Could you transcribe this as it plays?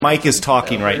Mike is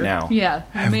talking right now. Yeah.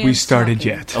 Have we started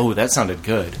yet? Oh, that sounded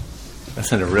good. That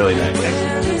sounded really nice.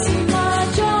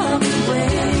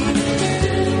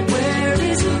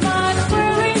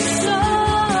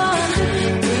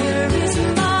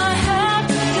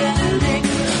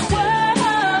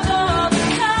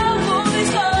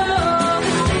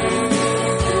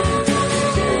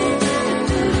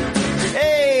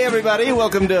 Hey, everybody.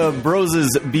 Welcome to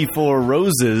Broses Before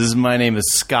Roses. My name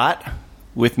is Scott.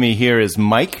 With me here is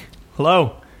Mike.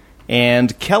 Hello.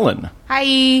 And Kellen.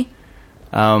 Hi.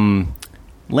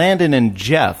 Landon and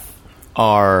Jeff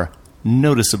are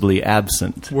noticeably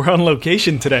absent. We're on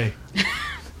location today.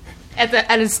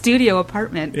 At a studio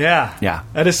apartment. Yeah. Yeah.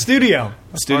 At a studio.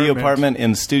 Studio apartment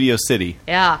in Studio City.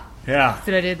 Yeah. Yeah.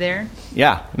 See what I did there?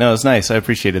 Yeah. No, it's nice. I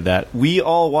appreciated that. We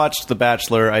all watched The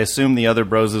Bachelor. I assume the other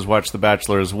broses watched The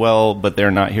Bachelor as well, but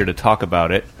they're not here to talk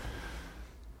about it.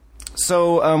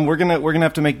 So we're gonna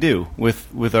have to make do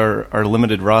with our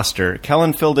limited roster.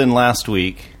 Kellen filled in last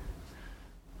week.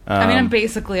 I'm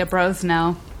basically a bros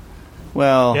now.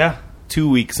 Well, Yeah. 2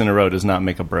 weeks in a row does not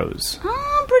make a bros.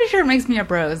 Oh, I'm pretty sure it makes me a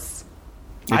bros.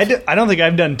 I don't think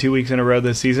I've done 2 weeks in a row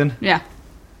this season. Yeah.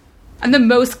 I'm the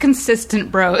most consistent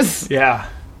bros. Yeah.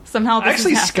 Somehow this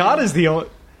Actually, has Scott happened. is the only...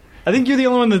 I think you're the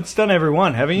only one that's done every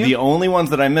one, haven't you? The only ones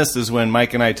that I missed is when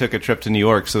Mike and I took a trip to New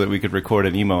York so that we could record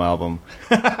an emo album.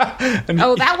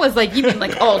 Oh, that was you mean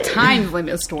all time we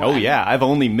missed one. Oh yeah, I've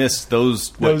only missed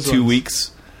those 2 ones.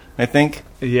 weeks, I think.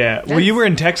 Yeah. Well, you were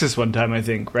in Texas one time, I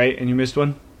think, right? And you missed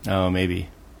one? Oh, maybe.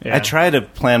 Yeah. I try to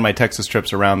plan my Texas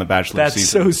trips around the Bachelor That's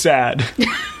season. so sad.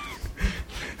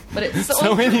 But it's so,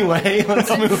 So anyway, let's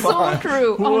move so on.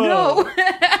 true. Whoa. Oh no.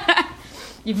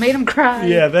 You've made him cry.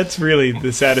 Yeah, that's really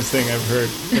the saddest thing I've heard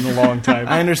in a long time.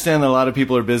 I understand that a lot of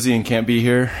people are busy and can't be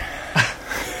here.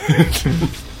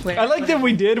 I like that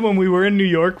we did, when we were in New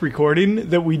York recording,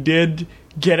 that we did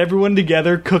get everyone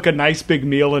together, cook a nice big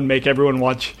meal, and make everyone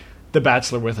watch The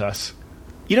Bachelor with us.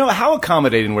 You know, how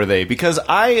accommodating were they? Because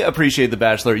I appreciate The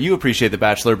Bachelor, you appreciate The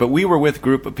Bachelor, but we were with a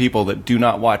group of people that do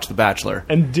not watch The Bachelor.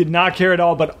 And did not care at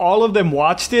all, but all of them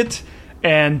watched it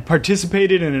and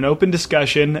participated in an open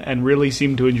discussion and really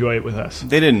seemed to enjoy it with us.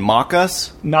 They didn't mock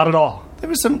us. Not at all. There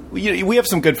was some. We have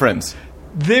some good friends.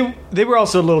 They were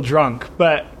also a little drunk,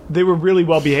 but they were really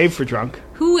well behaved for drunk.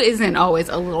 Who isn't always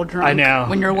a little drunk I know.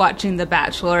 when you're watching The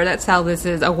Bachelor? That's how this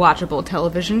is a watchable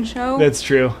television show. That's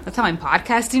true. That's how I'm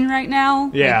podcasting right now.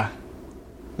 Yeah.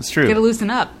 That's true. Gotta loosen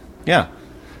up. Yeah.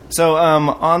 So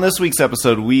on this week's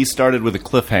episode, we started with a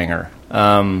cliffhanger,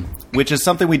 which is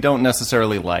something we don't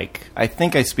necessarily like. I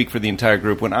think I speak for the entire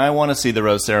group when I want to see the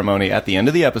rose ceremony at the end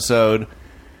of the episode.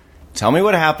 Tell me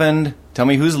what happened. Tell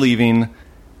me who's leaving.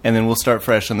 And then we'll start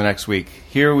fresh on the next week.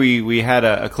 Here we had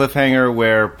a cliffhanger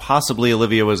where possibly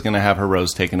Olivia was going to have her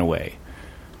rose taken away.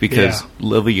 Because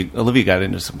Yeah. Olivia got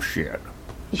into some shit.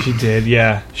 She did,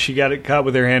 yeah. She got it caught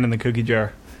with her hand in the cookie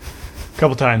jar. A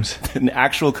couple times. An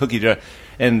actual cookie jar.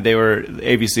 And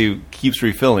ABC keeps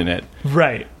refilling it.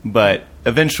 Right. But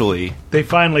eventually... They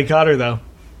finally caught her, though.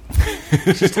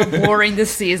 Boring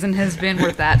this season has been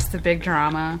where that's the big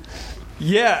drama.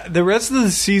 Yeah, the rest of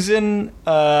the season,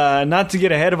 not to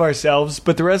get ahead of ourselves,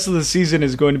 but the rest of the season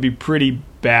is going to be pretty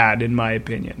bad, in my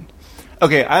opinion.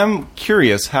 Okay, I'm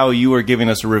curious how you are giving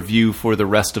us a review for the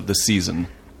rest of the season.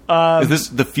 Is this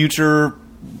the future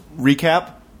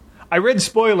recap? I read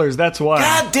spoilers, that's why.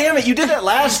 God damn it, you did that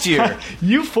last year.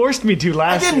 You forced me to I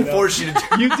last year. didn't though. force you to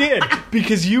do You did,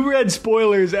 because you read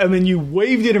spoilers and then you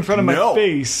waved it in front of my No.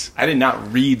 face. I did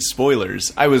not read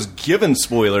spoilers. I was given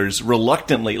spoilers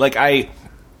reluctantly.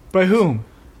 By whom?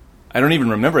 I don't even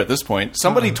remember at this point.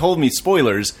 Somebody told me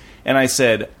spoilers, and I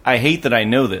said, I hate that I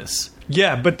know this.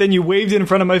 Yeah, but then you waved it in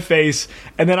front of my face,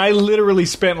 and then I literally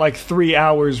spent 3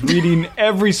 hours reading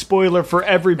every spoiler for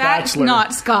every That's Bachelor.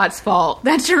 not Scott's fault.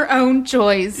 That's your own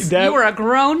choice. You are a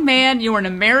grown man. You are an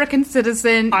American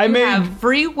citizen. You have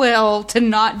free will to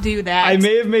not do that. I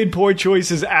may have made poor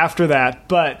choices after that,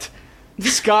 but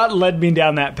Scott led me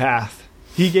down that path.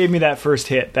 He gave me that first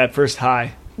hit, that first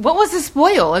high. What was the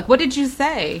spoil? What did you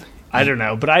say? I don't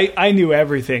know, but I knew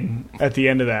everything at the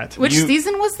end of that. Which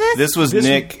season was this? This was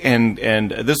Nick, and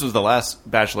this was the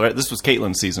last Bachelorette. This was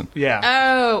Caitlin's season. Yeah.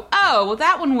 Oh, well,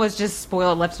 that one was just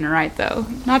spoiled left and right, though.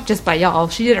 Not just by y'all.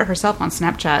 She did it herself on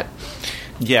Snapchat.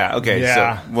 Yeah, okay.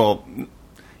 Yeah. So, well,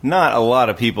 not a lot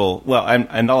of people... Well,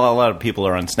 and a lot of people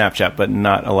are on Snapchat, but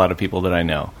not a lot of people that I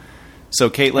know. So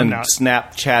Caitlin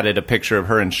Snapchatted a picture of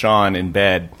her and Sean in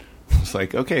bed. It's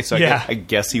like, okay, so I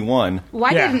guess he won. Well,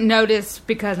 I didn't notice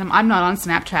because I'm not on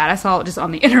Snapchat. I saw it just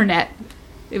on the internet.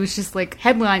 It was just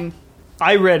headline.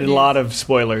 I read a lot of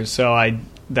spoilers, so I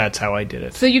that's how I did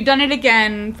it. So you've done it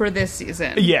again for this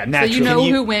season. Yeah, naturally. So you know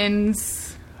who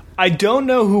wins. I don't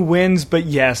know who wins, but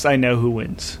yes, I know who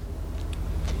wins.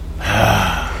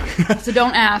 So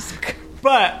don't ask.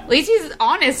 But at least he's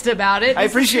honest about it. I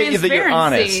appreciate you that you're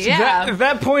honest. Yeah.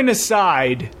 That point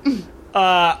aside,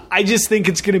 I just think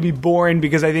it's going to be boring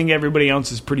because I think everybody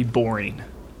else is pretty boring.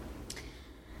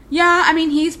 Yeah, I mean,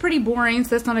 he's pretty boring, so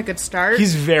that's not a good start.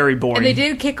 He's very boring. And they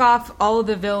did kick off all of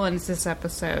the villains this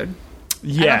episode.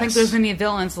 Yes. I don't think there's any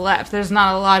villains left. There's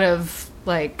not a lot of,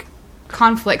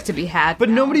 conflict to be had. But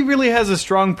nobody really has a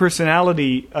strong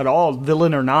personality at all,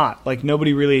 villain or not.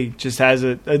 Nobody really just has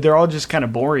a... They're all just kind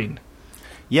of boring.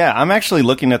 Yeah, I'm actually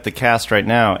looking at the cast right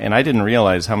now, and I didn't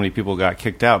realize how many people got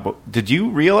kicked out. But did you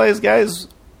realize, guys,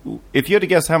 if you had to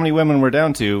guess how many women we're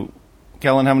down to,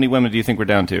 Kellen, how many women do you think we're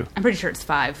down to? I'm pretty sure it's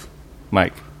 5.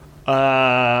 Mike?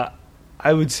 I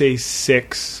would say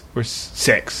 6 or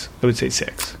 6. I would say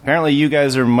 6. Apparently you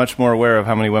guys are much more aware of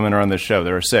how many women are on this show.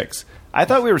 There are 6. I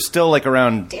thought we were still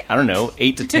around, I don't know,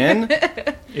 8 to 10?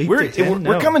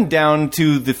 We're coming down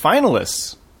to the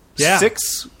finalists. Yeah.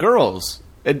 6 girls.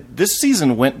 This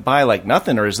season went by like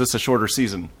nothing, or is this a shorter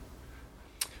season?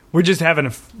 We're just having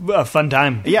a fun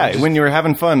time. Yeah, when you're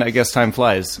having fun, I guess time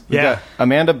flies. We Yeah. got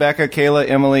Amanda, Becca, Kayla,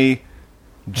 Emily,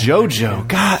 JoJo.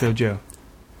 God, JoJo.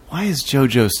 why is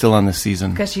JoJo still on this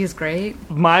season? Because she's great.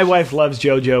 My wife loves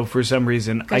JoJo for some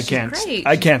reason. I She's can't. great.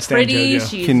 I can't She's stand pretty, JoJo.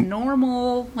 She's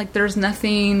normal. There's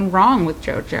nothing wrong with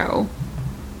JoJo.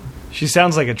 She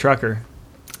sounds like a trucker.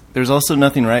 There's also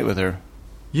nothing right with her.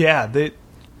 Yeah,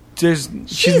 she's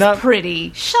She's not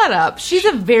pretty. Shut up. She's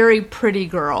a very pretty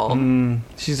girl.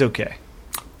 She's okay.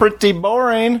 Pretty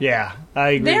boring. Yeah, I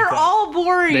agree. They're with that. all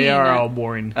boring. They are all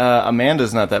boring.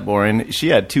 Amanda's not that boring. She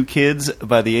had 2 kids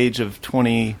by the age of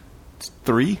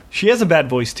 23. She has a bad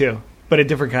voice too, but a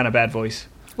different kind of bad voice.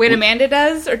 Wait, Amanda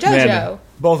does? Or JoJo? Amanda.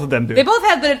 Both of them do. They both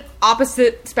have the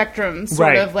opposite spectrum, sort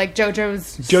Right. of.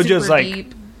 JoJo's JoJo's super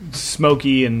deep.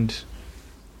 Smoky and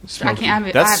I smoky. can't have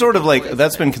it. That's sort of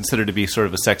that's been considered to be sort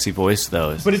of a sexy voice,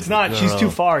 though. But it's not. She's too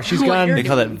far. She's Oh, gone. you're They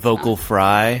call that vocal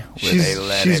fry.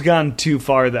 She's gone too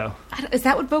far though. Is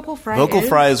that what vocal fry Vocal is?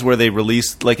 fry is where they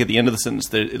release, at the end of the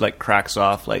sentence, it cracks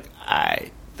off,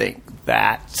 I think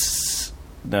that's...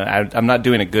 No, I'm not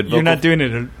doing a good vocal... You're not doing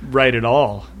it right at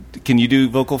all. Can you do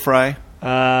vocal fry?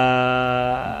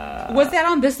 Was that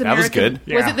on This American... was good. Was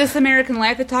Yeah. it This American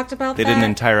Life that talked about They that? did an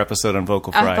entire episode on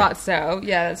vocal fry. I thought so,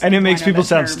 yes. And it makes people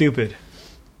sound stupid.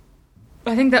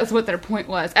 I think that was what their point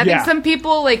was. I Yeah. think some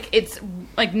people, it's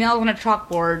nails on a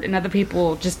chalkboard, and other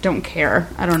people just don't care.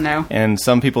 I don't know. And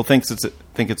some people think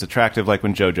it's attractive, like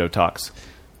when JoJo talks.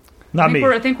 Not me.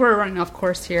 I think we're running off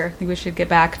course here. I think we should get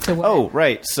back to what... Oh,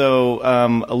 right. So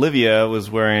Olivia was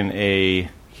wearing a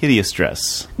hideous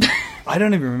dress. I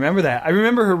don't even remember that. I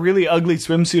remember her really ugly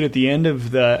swimsuit at the end of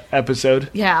the episode.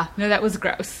 Yeah, no, that was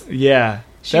gross. Yeah.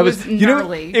 She that was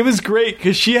gnarly. It was great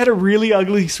because she had a really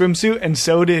ugly swimsuit and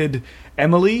so did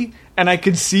Emily. And I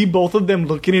could see both of them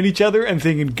looking at each other and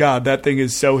thinking, God, that thing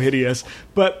is so hideous.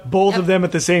 But both of them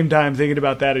at the same time thinking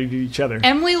about that at each other.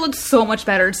 Emily looked so much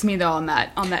better to me, though, on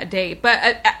that date.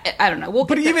 But I don't know.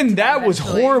 But even that was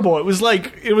horrible. It was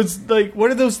like,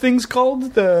 what are those things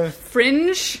called? The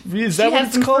fringe? Is that She what had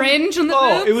it's some called? fringe on the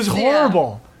Oh, boobs? it was Yeah.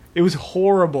 horrible. It was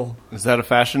horrible. Is that a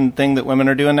fashion thing that women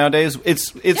are doing nowadays?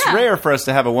 It's Yeah. rare for us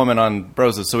to have a woman on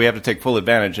Broses, so we have to take full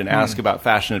advantage and ask about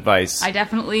fashion advice. I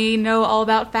definitely know all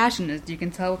about fashion, as you can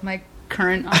tell with my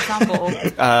current ensemble.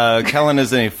 Kellen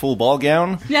is in a full ball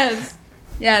gown. Yes,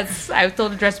 I was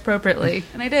told to dress appropriately,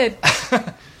 and I did.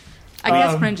 I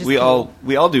guess fringe is We cool.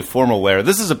 all do formal wear.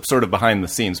 This is a sort of behind the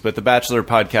scenes, but the Bachelor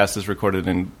podcast is recorded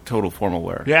in total formal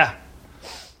wear. Yeah.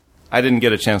 I didn't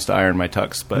get a chance to iron my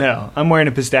tux, but No, I'm wearing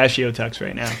a pistachio tux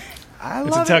right now. I It's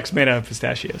a love tux made out of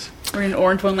pistachios. We're in an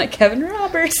orange one like Kevin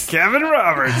Roberts. Kevin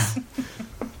Roberts.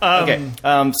 Okay.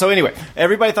 So anyway,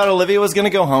 everybody thought Olivia was going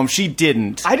to go home. She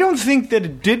didn't. I don't think that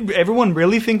it did. Everyone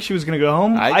really think she was going to go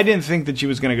home? I didn't think that she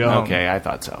was going to go home. Okay, I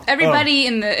thought so. Everybody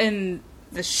in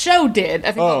the show did.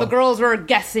 I think all Oh. the girls were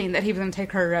guessing that he was going to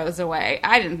take her rose away.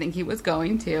 I didn't think he was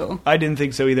going to. I didn't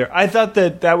think so either. I thought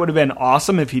that would have been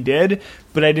awesome if he did,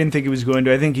 but I didn't think he was going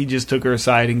to. I think he just took her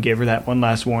aside and gave her that one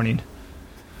last warning.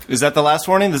 Is that the last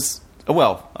warning?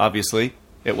 Well, obviously,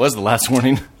 it was the last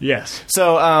warning. Yes.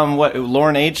 So,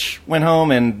 Lauren H. went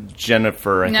home and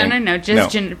Jennifer, I think. No,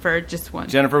 just Jennifer, just one.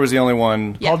 Jennifer was the only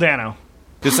one. Yeah. Paul Dano.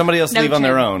 Did somebody else No, leave on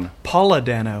their Jen. own? Paula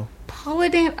Dano. Paula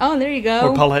Dan. Oh, there you go.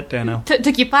 Or Paulette Dano.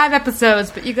 Took you 5 episodes,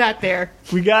 but you got there.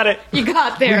 We got it. You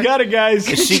got there. We got it, guys.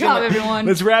 Good job, everyone.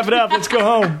 Let's wrap it up. Let's go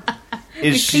home.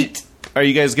 Are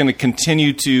you guys going to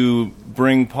continue to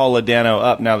bring Paula Dano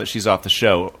up now that she's off the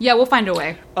show? Yeah, we'll find a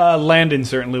way. Landon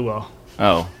certainly will.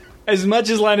 Oh. As much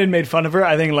as Landon made fun of her,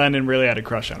 I think Landon really had a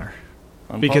crush on her.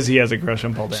 Because he has a crush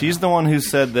on Paul Dano. She's the one who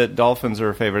said that dolphins are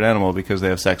her favorite animal because they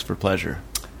have sex for pleasure.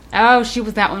 Oh, she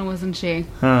was that one, wasn't she?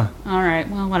 Huh. All right,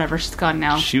 well, whatever. She's gone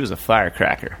now. She was a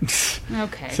firecracker.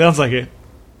 Okay. Sounds like it.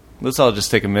 Let's all just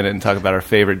take a minute and talk about our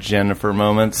favorite Jennifer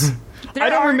moments. I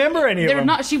don't remember any of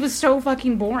them. She was so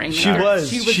fucking boring. She was.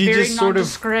 She was She very just sort of-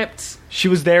 nondescript. She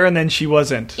was there and then she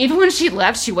wasn't. Even when she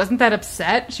left, she wasn't that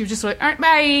upset. She was just like, all right,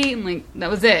 bye. And like, that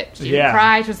was it. She didn't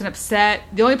cry. She wasn't upset.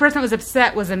 The only person that was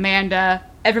upset was Amanda.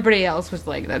 Everybody else was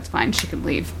like, that's fine. She can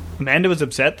leave. Amanda was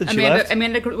upset that she left?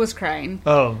 Amanda was crying.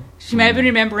 Oh. She might have been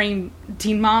remembering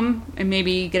Teen Mom and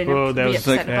maybe getting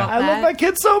upset about that. I love my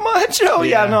kid so much. Oh,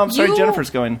 yeah, no, I'm sorry.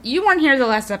 Jennifer's going. You weren't here the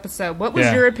last episode. What was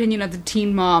your opinion of the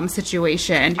Teen Mom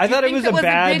situation? I thought it was a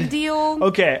big deal.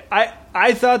 Okay,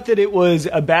 I thought that it was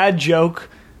a bad joke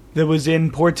that was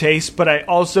in poor taste, but I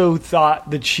also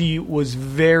thought that she was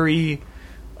very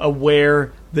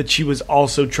aware that she was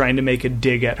also trying to make a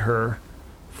dig at her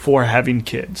for having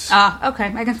kids.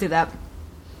 Okay, I can see that.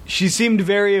 She seemed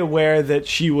very aware that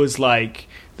she was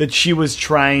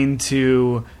trying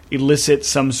to elicit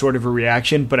some sort of a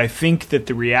reaction, but I think that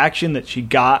the reaction that she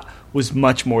got was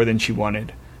much more than she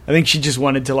wanted. I think she just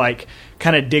wanted to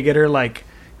kind of dig at her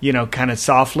kind of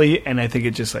softly, and I think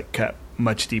it just cut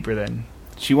much deeper than.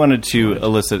 She wanted to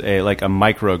elicit a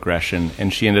microaggression,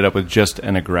 and she ended up with just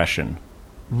an aggression.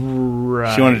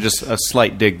 Right. She wanted just a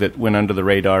slight dig that went under the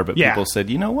radar, but people said,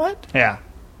 you know what? Yeah.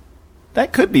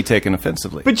 That could be taken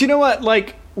offensively. But you know what?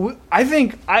 I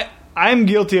think I'm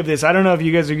guilty of this. I don't know if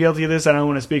you guys are guilty of this. I don't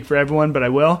want to speak for everyone, but I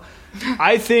will.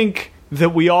 I think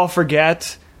that we all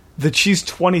forget that she's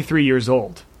 23 years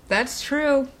old. That's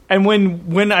true. And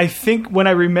when I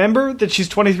remember that she's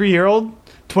 23-year-old,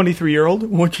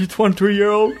 what, she's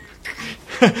 23-year-old?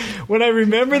 When I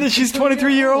remember that she's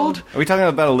 23-year-old, are we talking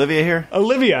about Olivia here?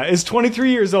 Olivia is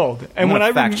 23 years old, and when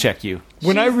I fact check you,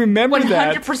 when I remember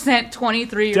 100% that,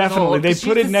 23 years definitely old. they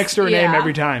put it next to her name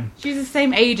every time. She's the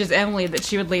same age as Emily that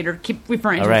she would later keep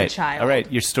referring to as a child. All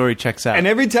right, your story checks out. And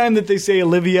every time that they say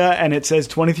Olivia and it says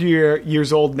 23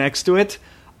 years old next to it,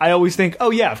 I always think, oh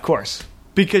yeah, of course,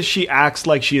 because she acts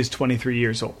like she is 23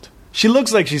 years old. She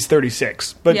looks like she's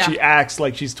 36, but she acts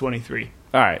like she's 23.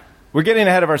 All right. We're getting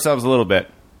ahead of ourselves a little bit.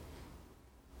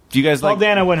 Do you guys like...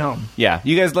 Dana went home. Yeah.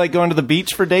 You guys like going to the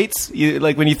beach for dates?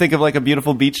 When you think of a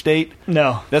beautiful beach date?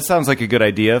 No. That sounds like a good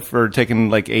idea for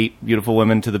taking 8 beautiful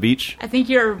women to the beach. I think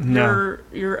you're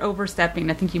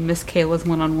overstepping. I think you missed Kayla's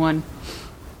one-on-one.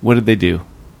 What did they do?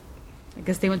 I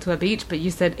guess they went to a beach, but you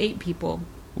said 8 people.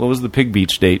 What was the pig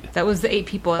beach date? That was the 8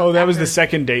 people. Oh, that was the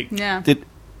second date. Yeah. Did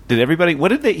everybody...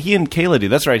 What did he and Kayla do?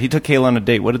 That's right. He took Kayla on a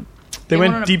date. What did... They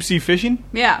went deep sea fishing?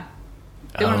 Yeah.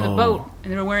 They went on the boat,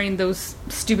 and they were wearing those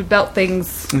stupid belt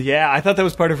things. Yeah, I thought that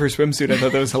was part of her swimsuit. I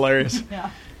thought that was hilarious. Yeah.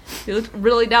 They looked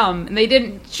really dumb, and they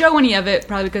didn't show any of it,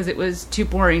 probably because it was too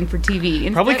boring for TV.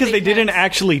 Instead, probably because they didn't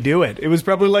actually do it. It was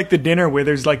probably like the dinner where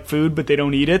there's food, but they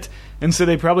don't eat it, and so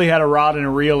they probably had a rod and a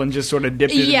reel and just sort of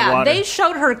dipped it in the water. Yeah, they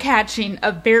showed her catching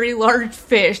a very large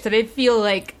fish that I feel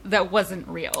like that wasn't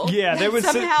real. Yeah, there was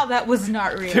somehow that was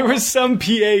not real. There was some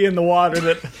PA in the water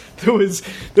that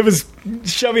was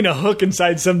shoving a hook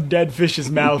inside some dead fish's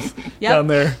mouth down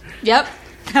there. Yep.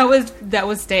 That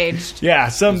was staged. Yeah,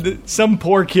 some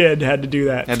poor kid had to do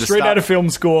that. Straight out of film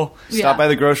school. Stop by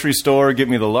the grocery store, get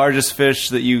me the largest fish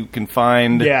that you can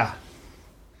find. Yeah.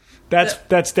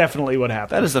 That's definitely what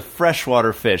happened. That is a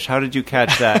freshwater fish. How did you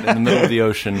catch that in the middle of the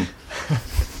ocean?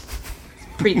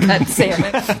 Pre-cut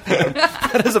salmon.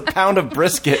 That is a pound of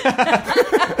brisket.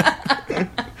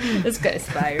 This guy's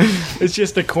fired. It's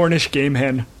just a Cornish game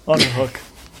hen on a hook.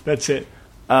 That's it.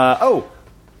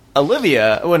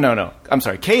 Olivia. Oh, no. I'm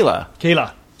sorry.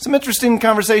 Kayla. Some interesting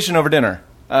conversation over dinner.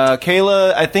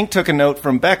 Kayla, I think, took a note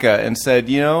from Becca and said,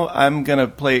 I'm going to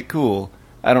play it cool.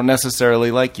 I don't necessarily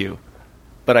like you,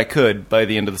 but I could by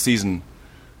the end of the season.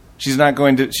 She's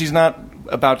not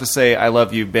about to say, I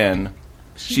love you, Ben.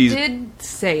 She did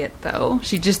say it, though.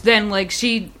 She just then,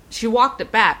 she walked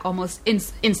it back almost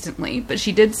instantly, but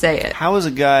she did say it. How is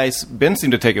a guy... Ben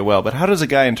seemed to take it well, but how does a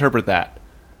guy interpret that?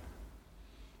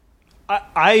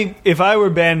 If I were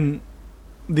Ben,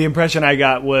 the impression I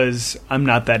got was, I'm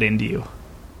not that into you.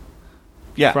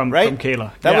 Yeah, from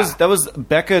Kayla. That was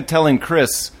Becca telling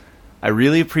Chris, I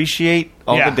really appreciate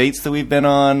all the dates that we've been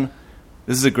on.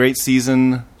 This is a great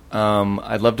season.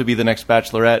 I'd love to be the next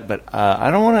Bachelorette, but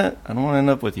I don't want to end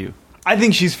up with you. I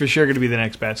think she's for sure going to be the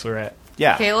next Bachelorette.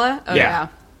 Yeah. Kayla? Oh, yeah.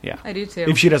 I do too.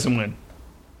 If she doesn't win.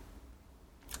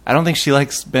 I don't think she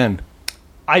likes Ben.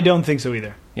 I don't think so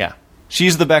either. Yeah.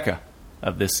 She's the Becca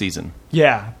of this season.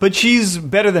 Yeah, but she's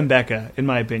better than Becca, in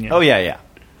my opinion. Oh, yeah.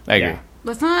 I agree. Yeah.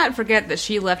 Let's not forget that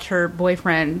she left her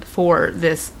boyfriend for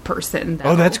this person.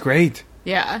 Though. Oh, that's great.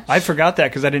 Yeah. I forgot that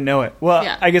because I didn't know it. Well,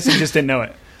 Yeah. I guess I just didn't know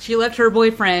it. She left her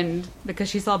boyfriend because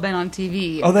she saw Ben on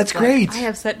TV. Oh, that's great. I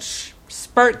have such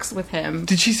sparks with him.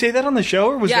 Did she say that on the show,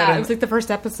 or was that? Yeah, it was like the first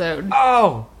episode.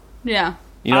 Oh, Yeah.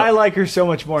 You know, I like her so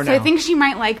much more So now. I think she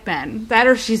might like Ben.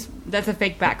 That's a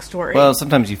fake backstory. well,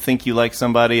 sometimes you think you like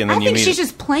somebody, and then I you think meet. she's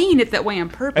just playing it that way on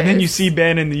purpose. and then you see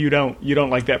Ben, and you don't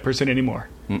like that person anymore.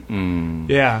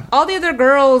 Yeah, all the other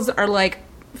girls are like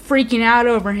freaking out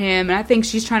over him, and I think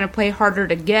she's trying to play harder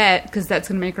to get because that's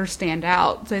going to make her stand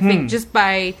out. So I think just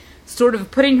by sort of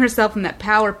putting herself in that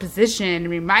power position and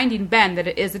reminding Ben that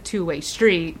it is a two-way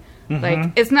street.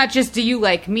 Like, it's not just do you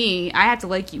like me, I have to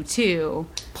like you too.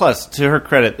 Plus, to her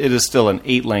credit, it is still an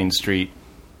 8-lane street.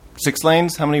 6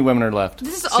 lanes? How many women are left?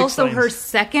 This is 6 also lanes. her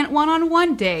second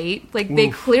one-on-one date. Like, they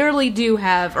clearly do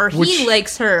have, or Which- he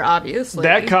likes her, obviously.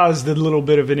 that caused a little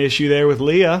bit of an issue there with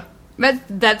Leah.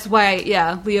 That's why,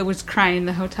 yeah, Leah was crying in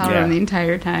the hotel Yeah. room the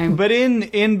entire time. But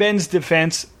in Ben's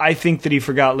defense, I think that he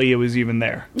forgot Leah was even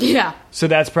there. Yeah. So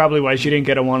that's probably why she didn't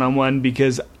get a one-on-one,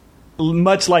 because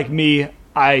much like me,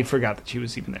 I forgot that she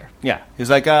was even there. Yeah. He's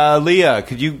like, Leah,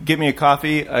 could you get me a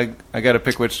coffee? I got to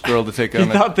pick which girl to take He on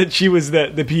it. thought that she was the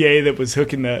PA that was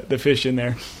hooking the fish in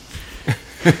there.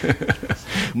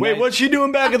 Wait, what's she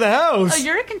doing back at the Oh, house?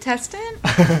 you're a contestant?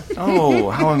 Oh,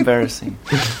 how embarrassing.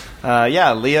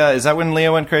 Yeah, Leah, is that when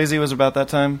Leah went crazy? Was it about that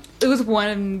time? It was it's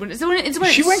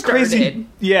when She it went started. crazy.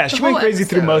 Yeah, The she went whole crazy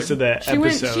through episode. most of the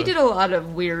episode. She did a lot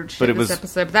of weird shit But it this was-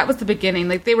 episode. But that was the beginning.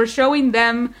 Like, they were showing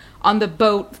them on the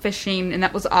boat fishing, and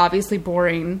that was obviously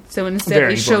boring. So instead,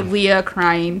 Very they showed boring. Leah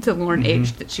crying to Lauren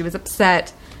H. that she was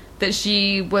upset that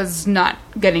she was not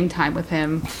getting time with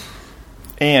him.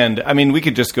 And, I mean, we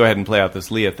could just go ahead and play out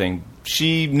this Leah thing.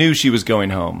 She knew she was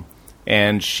going home.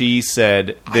 And she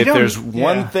said that if there's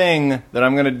one thing that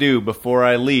I'm going to do before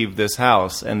I leave this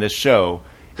house and this show,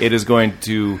 it is going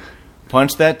to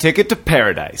punch that ticket to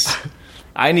paradise.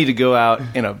 I need to go out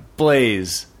in a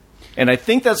blaze. And I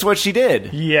think that's what she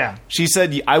did. Yeah. She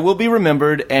said, I will be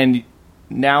remembered, and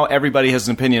now everybody has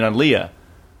an opinion on Leah.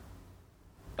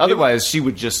 Otherwise, she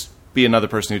would just be another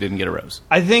person who didn't get a rose.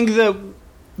 I think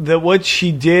that what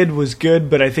she did was good,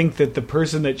 but I think that the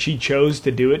person that she chose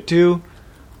to do it to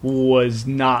was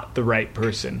not the right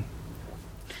person.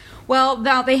 Well,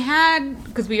 now they had,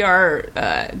 because we are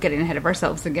getting ahead of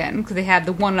ourselves again, because they had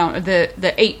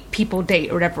the 8 people date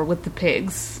or whatever with the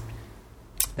pigs.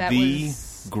 That The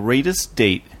was greatest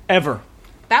date Ever.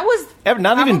 that was ever.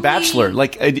 Not even probably- Bachelor.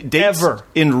 Like, dates Ever.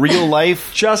 in real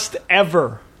life. Just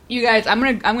ever. You guys, I'm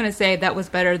gonna say that was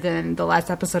better than the last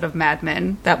episode of Mad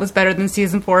Men. That was better than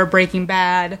season 4 of Breaking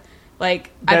Bad.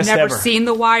 Like, Best I've never ever. seen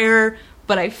The Wire,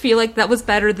 but I feel like that was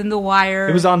better than The Wire.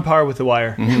 It was on par with The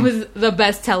Wire. It was the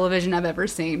best television I've ever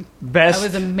seen. Best. That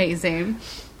was amazing.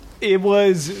 It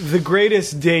was the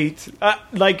greatest date.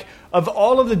 Like, of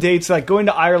all of the dates, like going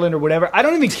to Ireland or whatever, I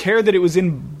don't even care that it was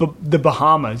in the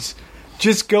Bahamas.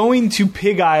 Just going to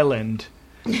Pig Island.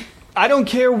 I don't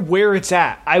care where it's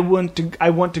at. I want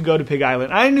to go to Pig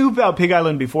Island. I knew about Pig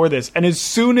Island before this, and as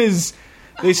soon as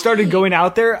they started going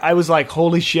out there, I was like,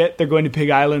 holy shit, they're going to Pig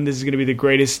Island. This is going to be the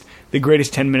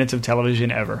greatest 10 minutes of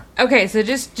television ever. Okay, so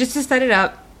just to set it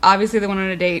up, obviously they went on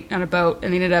a date on a boat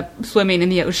and they ended up swimming in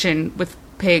the ocean with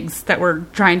pigs that were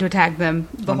trying to attack them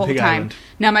the On whole Pig time. Island.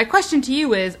 Now, my question to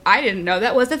you is, I didn't know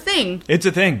that was a thing. It's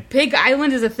a thing. Pig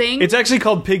Island is a thing? It's actually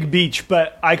called Pig Beach,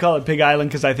 but I call it Pig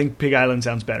Island because I think Pig Island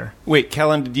sounds better. Wait,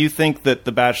 Kellen, do you think that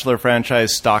the Bachelor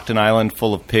franchise stocked an island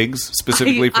full of pigs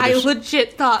specifically for I this?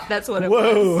 legit thought that's what it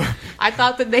Whoa. was. I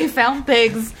thought that they found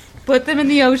pigs, put them in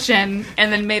the ocean,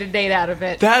 and then made a date out of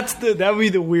it. That would be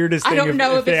the weirdest thing. I don't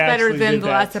know if they it's better actually than did the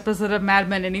that. last episode of Mad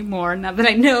Men anymore. Now that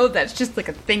I know that's just like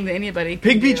a thing that anybody can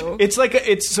Pig Beach. do. It's like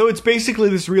it's basically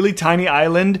this really tiny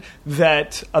island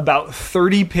that about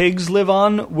 30 pigs live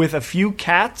on, with a few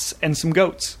cats and some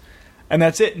goats, and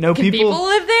that's it. No Can people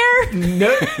live there?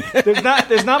 No,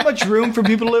 there's not much room for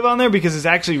people to live on there because it's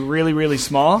actually really, really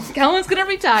small. Kellen's gonna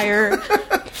retire.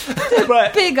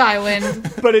 But Pig Island.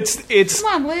 it's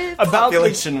Come on, Liz. about the,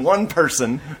 Population, one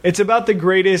person. it's about the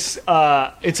greatest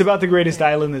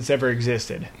island that's ever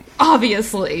existed.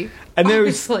 Obviously. And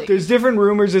there's Obviously. different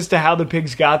rumors as to how the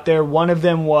pigs got there. One of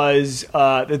them was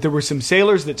that there were some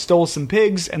sailors that stole some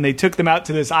pigs, and they took them out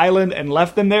to this island and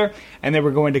left them there, and they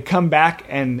were going to come back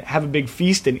and have a big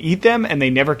feast and eat them, and they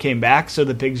never came back, so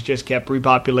the pigs just kept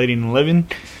repopulating and living.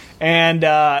 And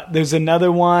there's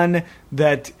another one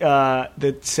that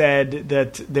said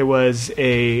that there was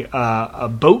a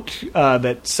boat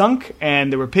that sunk,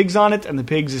 and there were pigs on it, and the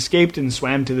pigs escaped and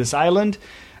swam to this island.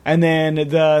 And then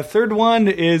the third one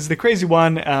is the crazy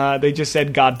one. They just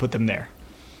said God put them there.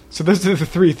 So those are the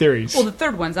three theories. Well, the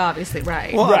third one's obviously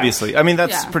right. Well, Right. obviously. I mean,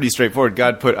 that's pretty straightforward.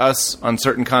 God put us on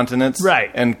certain continents. Right.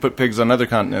 And put pigs on other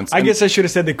continents. I And- guess I should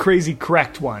have said the crazy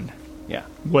correct one Yeah.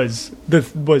 was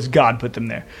God put them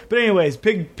there. But anyways,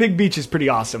 Pig Beach is pretty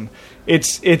awesome.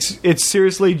 It's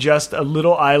seriously just a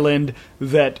little island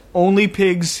that only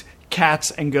pigs,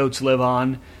 cats, and goats live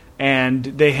on. And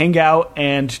they hang out,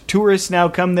 and tourists now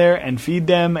come there and feed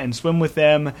them and swim with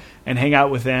them and hang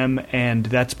out with them, and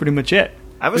that's pretty much it.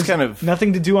 I was There's kind of...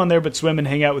 nothing to do on there but swim and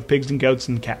hang out with pigs and goats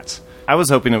and cats. I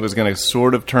was hoping it was going to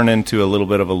sort of turn into a little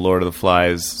bit of a Lord of the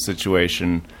Flies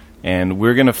situation, and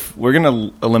we're gonna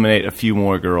eliminate a few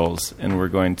more girls, and we're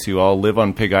going to all live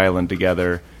on Pig Island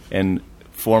together and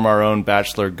form our own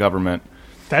bachelor government.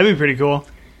 That'd be pretty cool.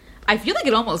 I feel like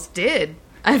it almost did.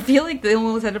 I feel like they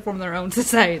almost had to form their own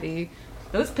society.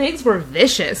 Those pigs were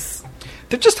vicious.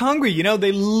 They're just hungry, you know.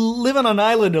 They live on an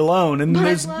island alone, and But I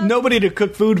there's love- nobody to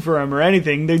cook food for them or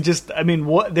anything. They just, I mean,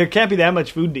 what? There can't be that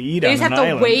much food to eat They on just an have to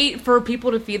island. wait for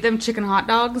people to feed them chicken hot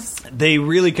dogs. They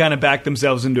really kind of backed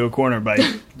themselves into a corner by.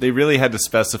 They really had to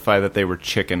specify that they were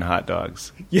chicken hot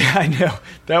dogs. Yeah, I know.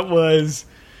 That was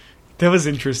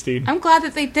interesting. I'm glad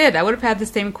that they did. I would have had the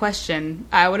same question.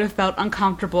 I would have felt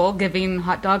uncomfortable giving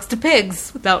hot dogs to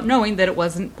pigs without knowing that it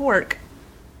wasn't pork.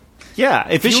 Yeah,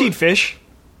 if Fish you... eat fish.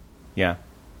 Yeah.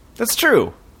 That's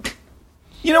true.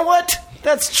 You know what?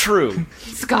 That's true.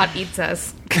 Scott eats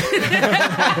us. How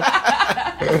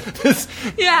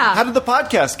Yeah. did the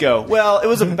podcast go? Well, it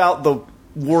was about the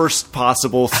worst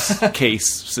possible case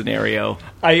scenario.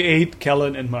 I ate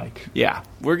Kellen and Mike. Yeah.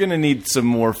 We're going to need some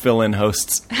more fill-in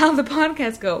hosts. How'd the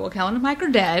podcast go? Well, Kellen and Mike are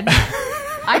dead.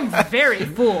 I'm very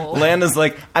full. Lana's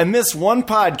like, I missed one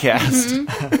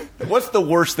podcast. What's the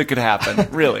worst that could happen?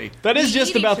 Really? That is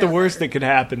just eat about each the other. worst that could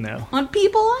happen, though. On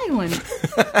People Island.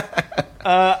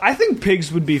 I think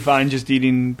pigs would be fine just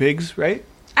eating pigs, right?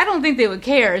 I don't think they would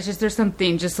care. It's just there's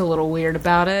something just a little weird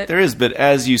about it. There is, but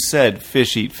as you said,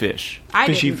 fish eat fish. I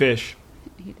Fishy didn't- fish.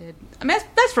 He did. I mean,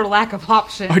 that's for lack of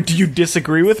option. Oh, do you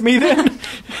disagree with me then?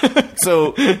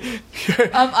 So,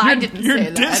 I didn't You're say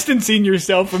that. distancing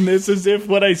yourself from this as if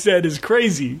what I said is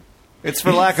crazy. it's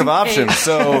for lack of options.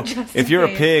 So, Just if you're a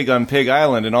in case. pig on Pig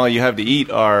Island and all you have to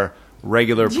eat are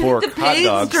regular Do you pork think the hot pigs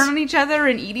dogs... turn on each other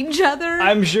and eat each other?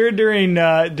 I'm sure during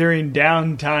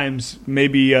down times,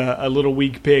 maybe a little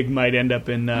weak pig might end up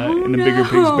in the bigger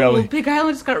pig's belly. Pig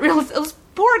Island just got real. Those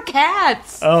poor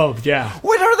cats. Oh yeah,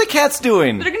 What are the cats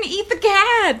doing? They're gonna eat the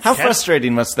cats. How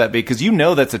frustrating must that be? Because you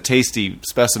know that's a tasty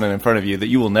specimen in front of you that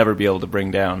you will never be able to bring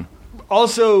down.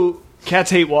 Also,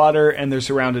 cats hate water and they're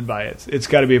surrounded by it. It's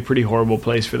got to be a pretty horrible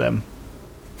place for them.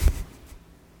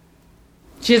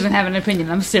 She doesn't have an opinion.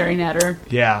 I'm staring at her.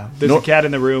 Yeah, there's a cat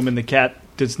in the room, and the cat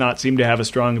does not seem to have a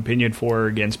strong opinion for or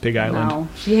against Pig Island. No,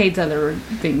 she hates other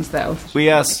things though. We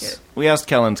asked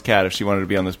Kellen's cat if she wanted to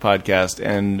be on this podcast,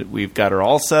 and we've got her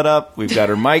all set up. We've got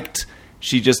her mic'd.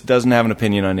 She just doesn't have an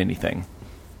opinion on anything.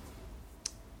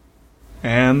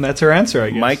 And that's her answer,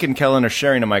 I guess. Mike and Kellen are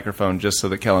sharing a microphone just so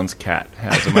that Kellen's cat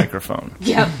has a microphone.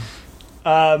 Yep.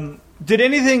 Did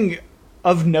anything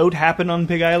of note happen on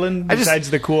Pig Island besides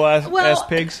the cool ass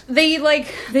pigs? They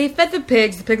fed the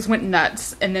pigs went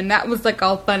nuts, and then that was like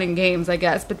all fun and games, I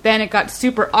guess. But then it got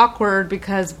super awkward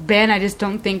because Ben, I just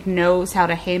don't think, knows how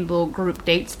to handle group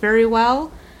dates very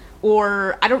well.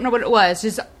 Or I don't know what it was.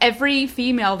 Just every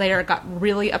female there got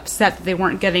really upset that they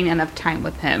weren't getting enough time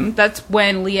with him. That's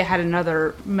when Leah had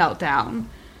another meltdown.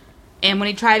 And when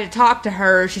he tried to talk to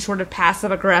her, she sort of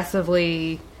passive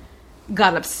aggressively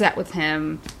got upset with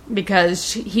him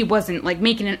because he wasn't like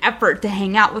making an effort to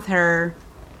hang out with her.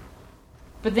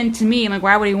 But then to me, I'm like,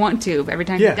 why would he want to? Every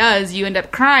time Yeah. he does, you end up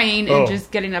crying and Oh.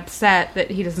 just getting upset that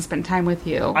he doesn't spend time with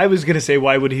you. I was going to say,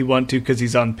 why would he want to? Because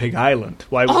he's on Pig Island.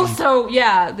 Why would he? Also,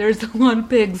 yeah, there's a lot of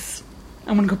pigs.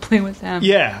 I want to go play with them.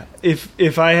 Yeah,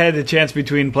 if I had a chance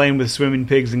between playing with swimming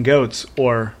pigs and goats,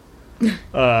 or,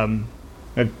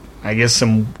 I guess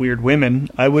some weird women,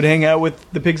 I would hang out with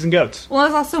the pigs and goats. Well,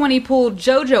 it's also when he pulled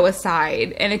JoJo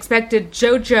aside and expected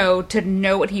JoJo to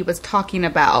know what he was talking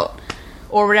about.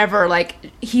 Or whatever, like,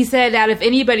 he said, out of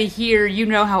anybody here, you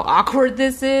know how awkward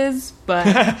this is,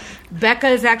 but Becca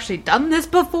has actually done this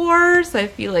before, so I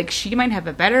feel like she might have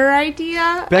a better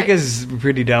idea. Becca's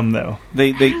pretty dumb, though.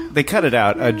 They cut it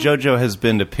out. JoJo has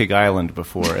been to Pig Island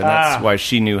before, and that's why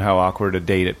she knew how awkward a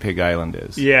date at Pig Island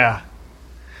is. Yeah.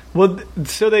 Well,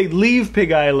 so they leave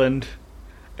Pig Island,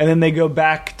 and then they go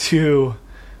back to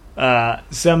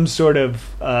some sort of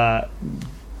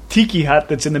tiki hut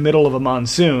that's in the middle of a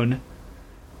monsoon,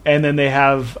 and then they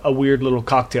have a weird little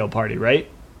cocktail party, right?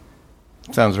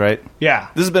 Sounds right. Yeah.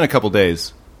 This has been a couple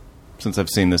days since I've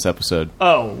seen this episode.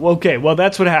 Oh, okay. Well,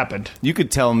 that's what happened. You could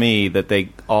tell me that they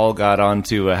all got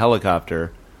onto a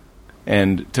helicopter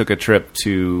and took a trip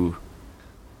to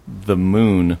the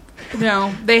moon.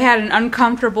 No, they had an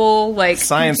uncomfortable,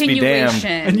 Science be continuation.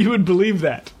 damned. And you would believe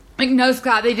that. No,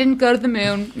 Scott, they didn't go to the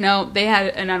moon. No, they had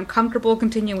an uncomfortable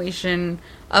continuation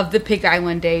of the Pig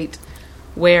Island date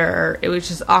where it was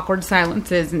just awkward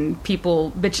silences and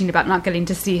people bitching about not getting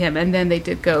to see him. And then they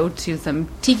did go to some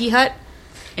tiki hut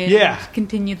and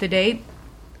continue the date.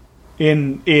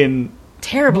 In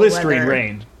terrible blistering weather.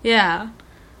 rain. Yeah.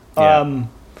 And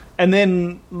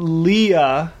then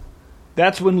Leah,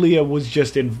 that's when Leah was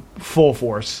just in full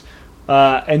force.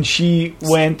 And she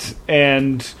went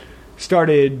and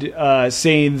started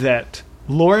saying that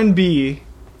Lauren B.,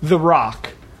 The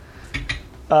Rock,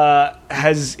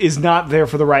 is not there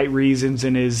for the right reasons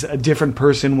and is a different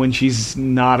person when she's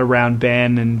not around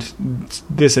Ben and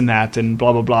this and that and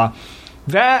blah, blah, blah.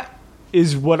 That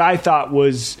is what I thought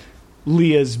was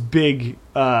Leah's big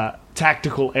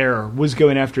tactical error, was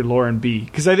going after Lauren B.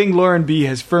 Because I think Lauren B.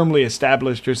 has firmly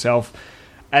established herself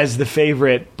as the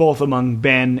favorite both among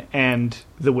Ben and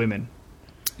the women.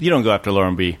 You don't go after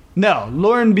Lauren B. No,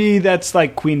 Lauren B., that's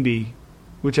like Queen B.,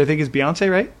 which I think is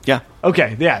Beyonce, right? Yeah.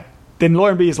 Okay, yeah. Then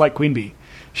Lauren B. is like Queen B.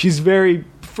 She's very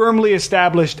firmly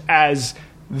established as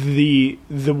the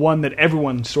one that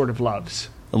everyone sort of loves.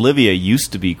 Olivia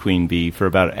used to be Queen Bee for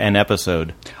about an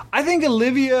episode. I think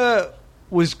Olivia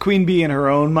was Queen Bee in her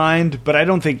own mind, but I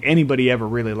don't think anybody ever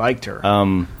really liked her.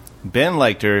 Ben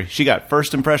liked her. She got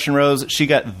first impression rose. She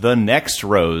got the next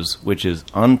rose, which is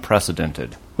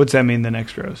unprecedented. What's that mean, the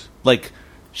next rose?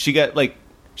 She got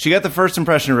the first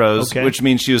impression rose, okay, which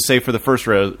means she was safe for the first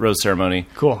rose ceremony.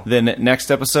 Cool. Then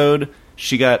next episode,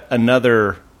 she got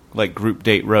another group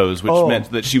date rose, which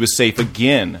meant that she was safe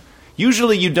again.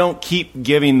 Usually you don't keep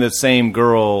giving the same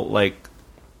girl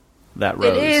that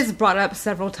rose. It is brought up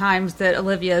several times that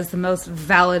Olivia is the most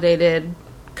validated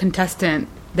contestant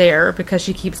there because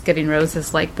she keeps getting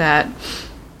roses like that.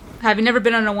 Having never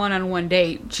been on a one-on-one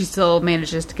date, she still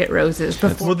manages to get roses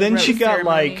before. Well, then the she rose got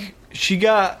ceremony.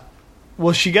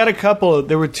 she got a couple.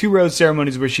 There were 2 rose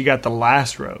ceremonies where she got the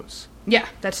last rose. Yeah,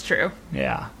 that's true.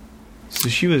 Yeah. So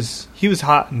he was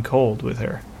hot and cold with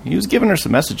her. He was giving her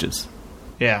some messages.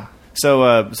 Yeah.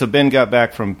 So Ben got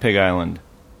back from Pig Island.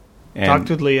 And, talked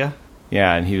with Leah.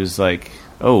 Yeah, and he was like,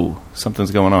 oh,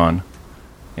 something's going on.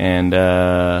 And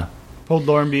pulled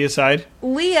Lauren B. aside.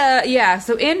 Leah, yeah,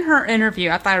 so in her interview,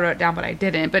 I thought I wrote it down, but I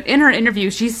didn't. But in her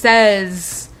interview, she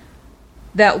says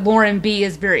that Lauren B.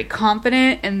 is very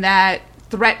confident and that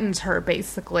threatens her,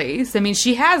 basically. So, I mean,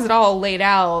 she has it all laid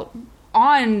out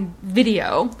on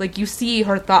video. You see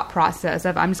her thought process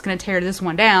of, I'm just going to tear this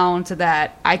one down so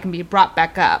that I can be brought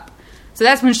back up. So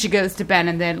that's when she goes to Ben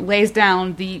and then lays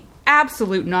down the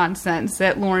absolute nonsense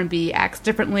that Lauren B. acts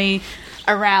differently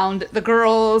around the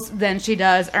girls than she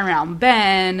does around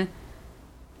Ben.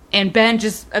 And Ben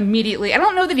just immediately, I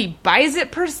don't know that he buys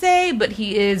it per se, but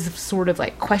he is sort of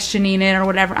questioning it or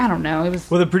whatever. I don't know.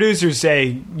 Well, the producers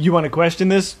say, you want to question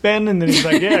this, Ben? And then he's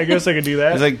like, yeah, I guess I could do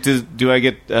that. He's like, do I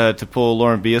get to pull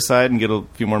Lauren B. aside and get a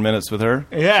few more minutes with her?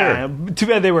 Yeah. Sure. Too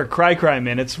bad they were cry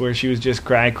minutes where she was just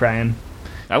crying.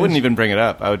 I wouldn't even bring it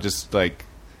up. I would just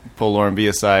pull Lauren B.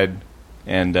 aside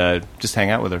and just hang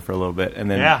out with her for a little bit, and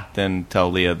then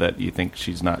tell Leah that you think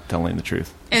she's not telling the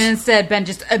truth. And instead, Ben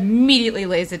just immediately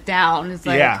lays it down. It's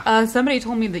like, somebody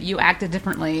told me that you acted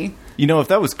differently. You know, if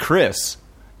that was Chris,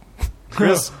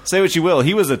 say what you will,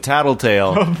 he was a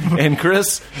tattletale, and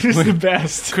Chris He's the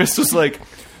best. Chris was like,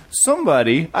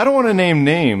 somebody, I don't want to name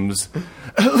names,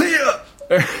 Leah.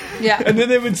 Yeah. And then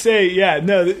they would say,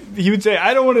 he would say,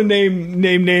 I don't want to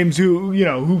name names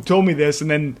who told me this.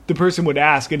 And then the person would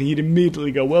ask, and he'd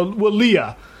immediately go, well,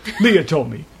 Leah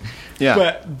told me. Yeah.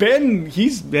 But Ben,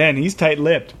 he's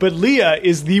tight-lipped. But Leah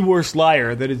is the worst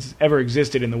liar that has ever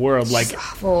existed in the world.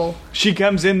 Awful. She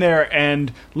comes in there,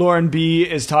 and Lauren B.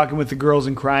 is talking with the girls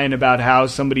and crying about how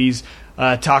somebody's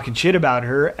talking shit about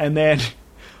her. And then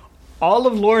all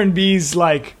of Lauren B.'s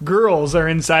girls are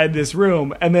inside this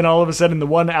room, and then all of a sudden the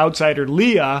one outsider,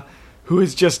 Leah, who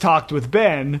has just talked with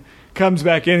Ben, comes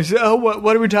back in and says, oh,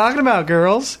 what are we talking about,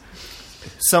 girls?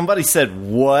 Somebody said,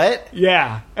 what?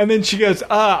 Yeah. And then she goes,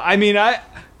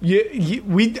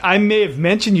 I may have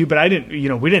mentioned you, but I didn't.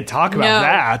 We didn't talk about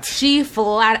that. She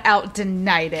flat out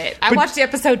denied it. I watched the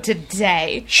episode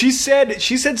today. She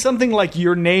said something like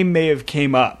your name may have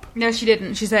came up. No, she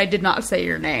didn't. She said I did not say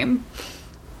your name.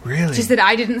 Really? She said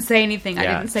I didn't say anything. I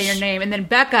didn't say your name. And then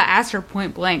Becca asked her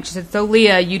point blank. She said, "So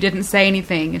Leah, you didn't say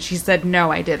anything?" And she said,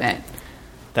 "No, I didn't."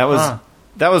 That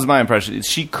was my impression.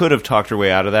 She could have talked her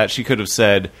way out of that. She could have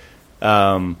said,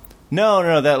 "No,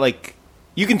 that like."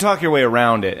 You can talk your way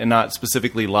around it and not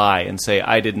specifically lie and say,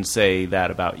 I didn't say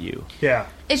that about you. Yeah.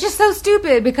 It's just so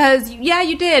stupid because,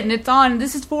 you did, and it's on,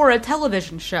 this is for a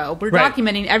television show. We're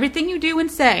documenting everything you do and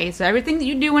say, so everything that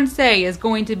you do and say is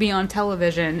going to be on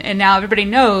television, and now everybody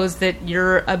knows that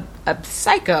you're a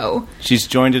psycho. She's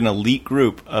joined an elite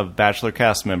group of Bachelor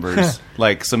cast members,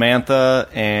 like Samantha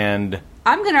and...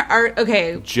 I'm gonna...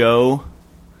 Okay. Joe...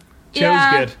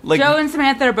 Yeah, good. Like, Joe and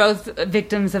Samantha are both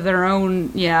victims of their own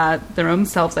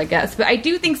selves, I guess. But I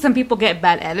do think some people get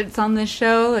bad edits on this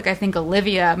show. Like, I think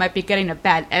Olivia might be getting a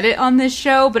bad edit on this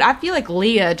show, but I feel like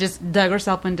Leah just dug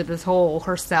herself into this hole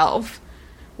herself.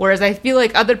 Whereas I feel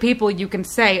like other people you can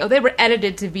say, they were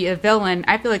edited to be a villain.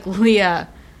 I feel like Leah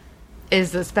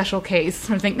is a special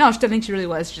case. I think I think she really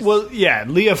was just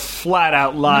Leah flat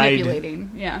out lied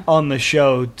manipulating on the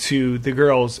show to the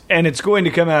girls, and it's going to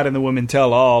come out in the Women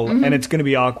Tell All, and it's going to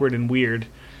be awkward and weird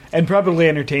and probably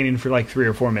entertaining for like 3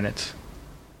 or 4 minutes.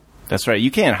 That's right.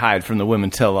 You can't hide from the Women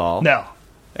Tell All. No.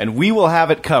 And we will have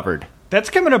it covered. That's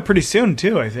coming up pretty soon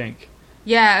too, I think.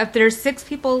 Yeah, if there's 6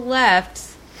 people left,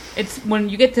 it's when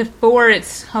you get to 4,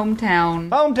 it's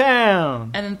hometown,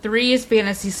 and then 3 is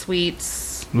fantasy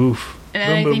suites. Oof. And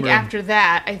then I think after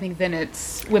that, then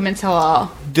it's Women Tell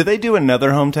All. Do they do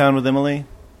another hometown with Emily?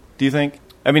 Do you think?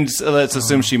 I mean, let's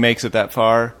assume she makes it that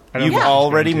far. You've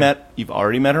already met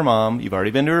her mom. You've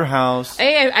already been to her house.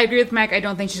 A, I agree with Mike. I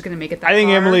don't think she's going to make it that far. I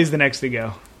think Emily's the next to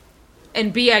go.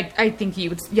 And B, I think you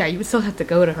would still have to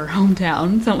go to her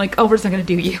hometown. It's not like, we're just not going to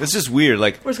do you. It's just weird.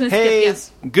 Like, we're just gonna hey, skip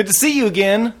it's good to see you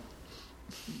again.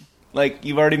 Like,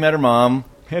 you've already met her mom.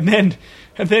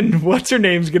 And then what's her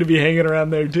name's going to be hanging around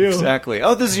there too? Exactly.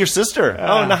 Oh, this is your sister.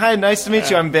 Hi, nice to meet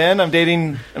you. I'm Ben. I'm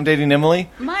dating Emily.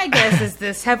 My guess is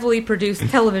this heavily produced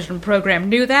television program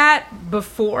knew that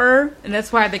before, and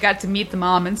that's why they got to meet the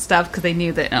mom and stuff because they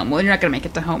knew that you're not going to make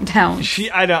it to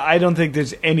hometown. I don't think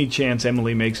there's any chance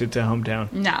Emily makes it to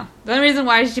hometown. No, the only reason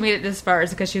why she made it this far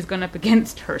is because she was going up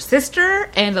against her sister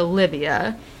and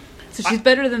Olivia. So she's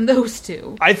better than those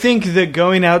two. I think that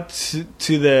going out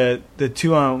to the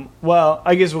 2-on... Well,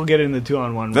 I guess we'll get into the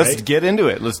 2-on-1, right? Let's get into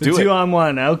it. Let's do it.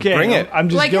 2-on-1, okay. Bring it. I'm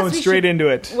just going straight into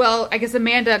it. Well, I guess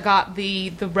Amanda got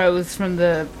the rose from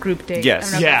the group date. Yes.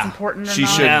 I don't know if that's important or she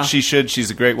not. should. Yeah. She should.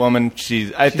 She's a great woman.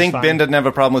 I think fine. Ben doesn't have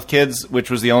a problem with kids, which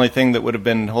was the only thing that would have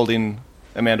been holding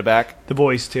Amanda back. The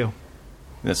boys, too.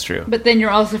 That's true. But then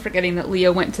you're also forgetting that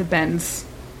Leah went to Ben's.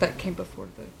 That came before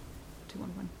the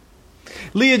 2-on-1.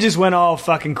 Leah just went all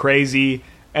fucking crazy,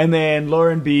 and then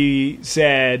Lauren B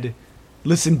said,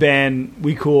 listen, Ben,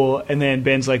 we cool, and then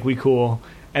Ben's like, we cool,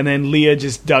 and then Leah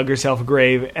just dug herself a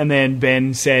grave, and then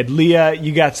Ben said, Leah,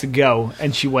 you got to go,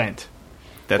 and she went.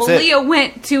 That's it. Leah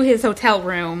went to his hotel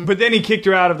room. But then he kicked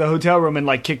her out of the hotel room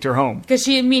and, kicked her home. Because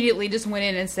she immediately just went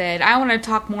in and said, I want to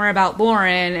talk more about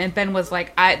Lauren, and Ben was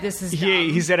like, this is dumb.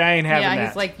 He said, I ain't having that. Yeah,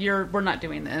 he's like, we're not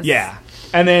doing this. Yeah.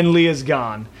 And then Leah's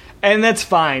gone. And that's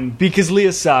fine, because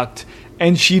Leah sucked,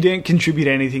 and she didn't contribute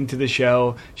anything to the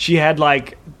show. She had,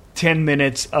 10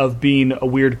 minutes of being a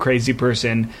weird, crazy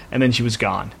person, and then she was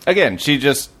gone. Again, she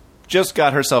just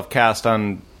got herself cast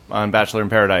on Bachelor in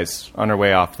Paradise on her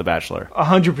way off The Bachelor.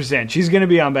 100%. She's going to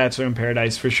be on Bachelor in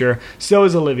Paradise for sure. So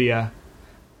is Olivia.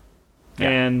 Yeah.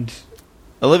 And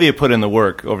Olivia put in the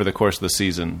work over the course of the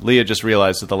season. Leah just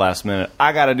realized at the last minute,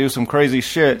 I got to do some crazy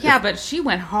shit. Yeah, but she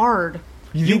went hard.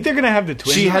 You think they're going to have the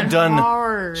twins? She had done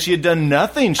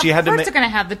nothing. Of course they're going to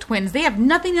have the twins. They have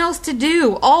nothing else to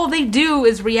do. All they do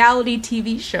is reality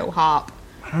TV show hop.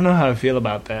 I don't know how I feel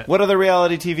about that. What other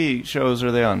reality TV shows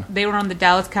are they on? They were on the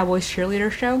Dallas Cowboys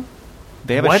cheerleader show.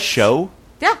 They have a show?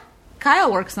 Yeah. Kyle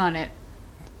works on it.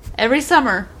 Every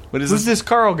summer. Who's this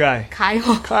Carl guy? Kyle.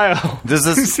 Who's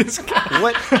this guy?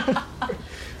 What?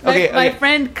 My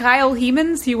friend Kyle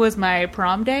Hemans, he was my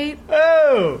prom date.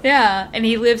 Oh! Yeah, and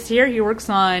he lives here. He works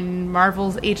on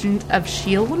Marvel's Agent of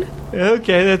S.H.I.E.L.D.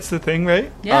 Okay, that's the thing,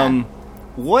 right? Yeah.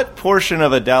 What portion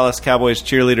of a Dallas Cowboys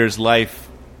cheerleader's life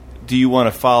do you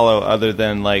want to follow other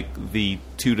than, the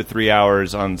 2 to 3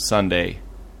 hours on Sunday?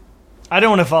 I don't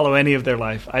want to follow any of their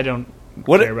life. I don't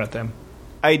care about them.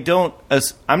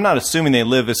 I'm not assuming they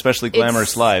live especially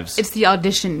glamorous lives. It's the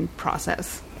audition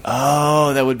process.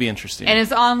 Oh, that would be interesting. And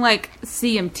it's on,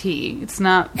 CMT. It's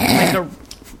not,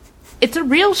 it's a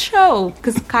real show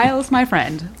because Kyle is my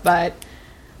friend, but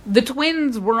the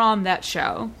twins were on that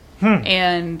show,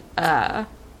 and yeah.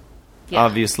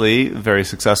 Obviously, very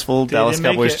successful Dallas didn't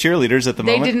make Cowboys it. cheerleaders at the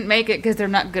They moment. didn't make it because they're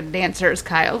not good dancers,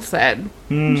 Kyle said.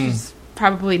 Which is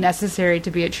probably necessary to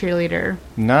be a cheerleader.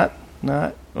 Not.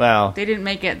 Wow. They didn't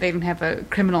make it. They didn't have a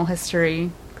criminal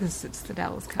history because it's the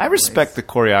Dallas Cowboys. I respect the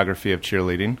choreography of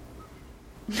cheerleading.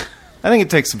 I think it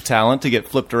takes some talent to get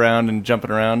flipped around and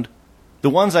jumping around. The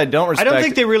ones I don't I respect... don't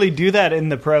think they really do that in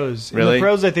the pros. Really? In the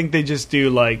pros, I think they just do,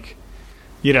 like,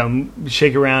 you know,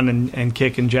 shake around and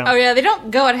kick and jump. Oh yeah, they don't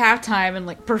go at halftime and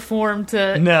like perform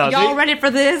to. No, y'all they- ready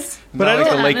for this? But Not I like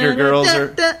don't- the Laker girls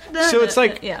are... So it's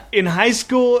like, yeah. in high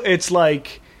school, it's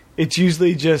like, it's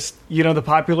usually just, you know, the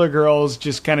popular girls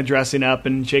just kind of dressing up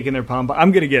and shaking their pom.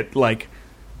 I'm going to get, like,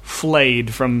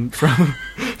 flayed from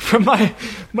my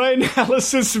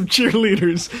analysis of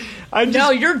cheerleaders. No,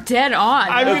 you're dead on.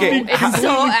 I'm though. gonna be It's so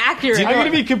completely- accurate. I'm going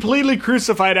to be completely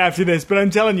crucified after this, but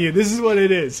I'm telling you, this is what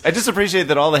it is. I just appreciate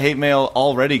that all the hate mail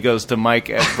already goes to Mike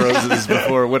at Roses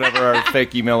before whatever our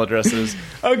fake email address is.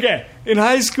 Okay, in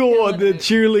high school, the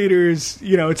cheerleaders,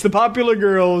 you know, it's the popular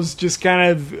girls, just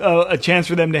kind of a chance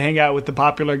for them to hang out with the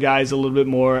popular guys a little bit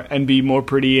more and be more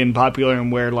pretty and popular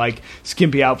and wear, like,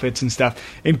 skimpy outfits and stuff.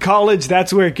 In college,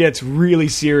 that's where it gets really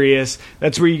serious.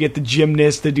 That's where you get the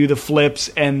gymnasts that do the flips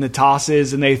and the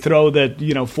tosses, and they throw the,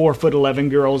 you know, 4'11"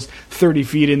 girls 30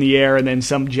 feet in the air, and then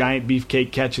some giant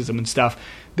beefcake catches them and stuff.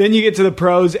 Then you get to the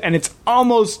pros, and it's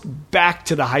almost back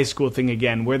to the high school thing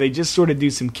again, where they just sort of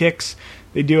do some kicks,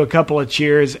 they do a couple of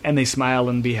cheers, and they smile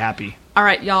and be happy. All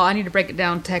right, y'all, I need to break it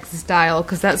down Texas style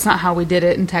because that's not how we did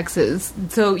it in Texas.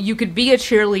 So you could be a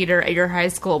cheerleader at your high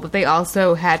school, but they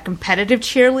also had competitive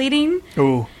cheerleading.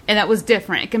 Ooh. And that was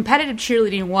different. Competitive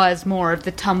cheerleading was more of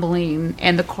the tumbling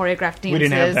and the choreographed dances. We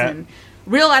didn't have that. And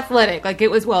real athletic. Like, it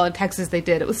was, well, in Texas they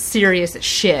did. It was serious as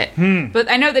shit.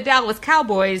 But I know the Dallas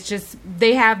Cowboys, just,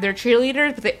 they have their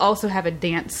cheerleaders, but they also have a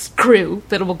dance crew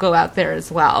that will go out there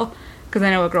as well. Because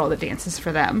I know a girl that dances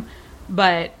for them.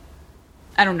 But,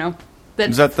 I don't know.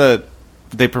 Is that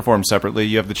they perform separately?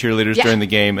 You have the cheerleaders Yeah. during the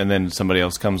game, and then somebody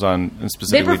else comes on and They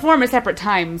specifically... perform at separate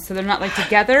times, so they're not, like,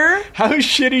 together. How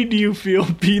shitty do you feel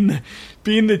being the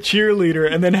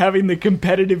cheerleader and then having the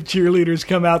competitive cheerleaders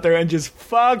come out there and just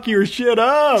fuck your shit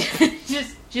up?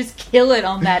 just kill it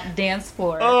on that dance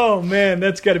floor. Oh, man,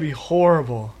 that's got to be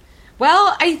horrible.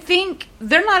 Well, I think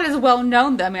they're not as well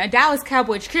known, though. I mean, a Dallas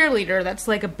Cowboys cheerleader, that's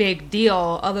like a big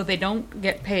deal, although they don't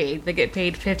get paid. They get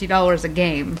paid $50 a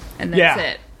game, and that's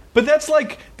it. But that's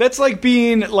like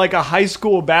being like a high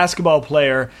school basketball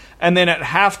player, and then at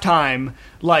halftime,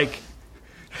 like,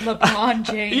 LeBron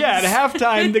James. yeah, at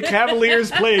halftime the Cavaliers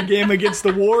play a game against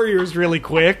the Warriors really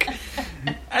quick,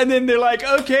 and then they're like,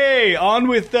 okay, on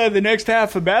with the next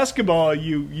half of basketball,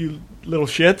 you little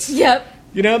shits. Yep.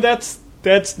 You know, that's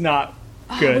not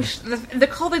good. They're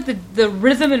called like the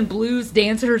rhythm and blues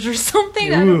dancers or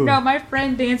something. I Ooh. don't know. My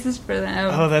friend dances for them.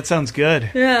 Oh, that sounds good.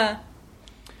 Yeah.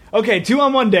 Okay,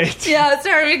 2-on-1 dates. Yeah,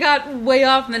 sorry, we got way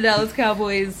off in the Dallas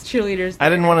Cowboys cheerleaders. I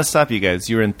didn't want to stop you guys.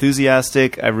 You were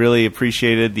enthusiastic. I really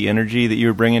appreciated the energy that you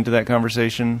were bringing to that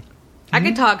conversation. I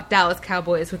could talk Dallas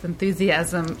Cowboys with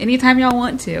enthusiasm anytime y'all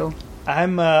want to.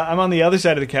 I'm on the other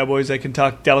side of the Cowboys. I can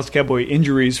talk Dallas Cowboy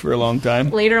injuries for a long time.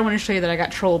 Later, I want to show you that I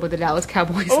got trolled by the Dallas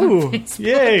Cowboys Oh, on Facebook.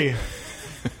 yay.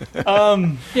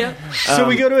 Yep. So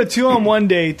we go to a 2-on-1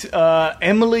 date.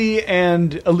 Emily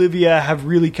and Olivia have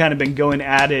really kind of been going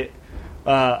at it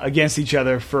against each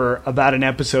other for about an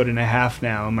episode and a half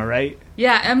now. Am I right?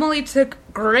 Yeah, Emily took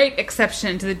great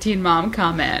exception to the teen mom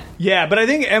comment. Yeah, but I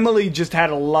think Emily just had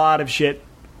a lot of shit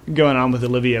going on with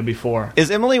Olivia before.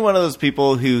 Is Emily one of those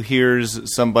people who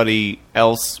hears somebody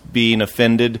else being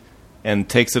offended and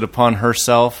takes it upon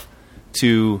herself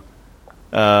to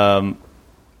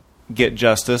get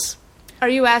justice? Are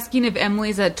you asking if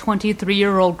Emily's a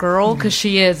 23-year-old girl? Because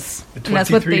she is. A And that's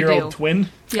what they do. 23-year-old twin?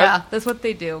 Yeah, that's what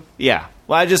they do. Yeah.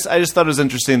 Well, I just thought it was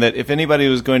interesting that if anybody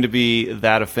was going to be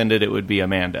that offended, it would be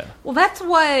Amanda. Well, that's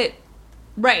what...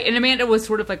 Right, and Amanda was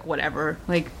sort of like, whatever.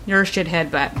 Like, you're a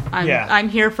shithead, but I'm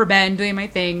here for Ben, doing my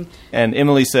thing. And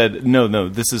Emily said, no,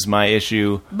 this is my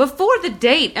issue. Before the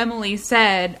date, Emily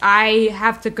said, I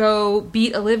have to go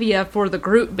beat Olivia for the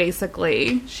group,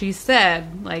 basically. She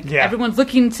said, like, Yeah. everyone's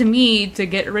looking to me to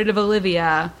get rid of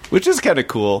Olivia. Which is kind of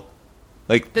cool.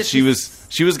 Like, But she was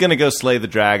going to go slay the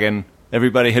dragon.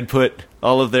 Everybody had put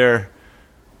all of their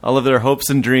hopes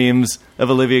and dreams of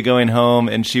Olivia going home,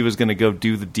 and she was going to go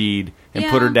do the deed and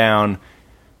put her Yeah. down.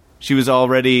 She was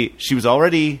already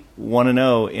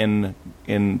 1-0 in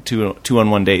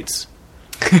 2-on-1 dates.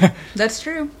 That's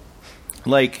true.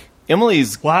 Like,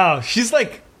 Emily's... Wow, she's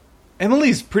like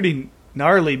Emily's pretty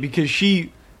gnarly because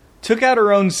she took out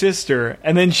her own sister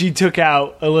and then she took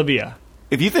out Olivia.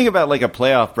 If you think about like a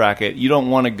playoff bracket, you don't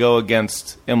want to go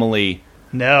against Emily.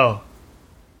 No.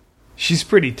 She's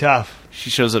pretty tough. She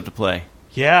shows up to play.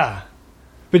 Yeah.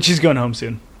 But she's going home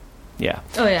soon. Yeah.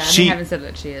 Oh, yeah. She- They haven't said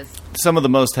that she is. Some of the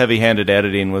most heavy-handed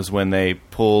editing was when they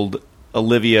pulled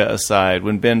Olivia aside,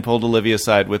 when Ben pulled Olivia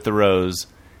aside with the rose,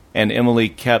 and Emily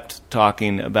kept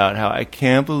talking about how, I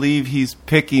can't believe he's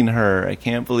picking her. I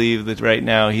can't believe that right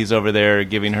now he's over there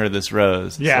giving her this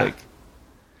rose. It's Yeah. like,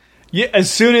 Yeah,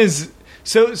 as soon as...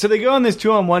 So they go on this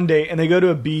 2-on-1 date, and they go to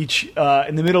a beach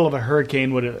in the middle of a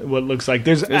hurricane, what it looks like.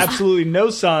 There's absolutely no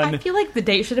sun. I feel like the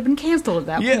date should have been canceled at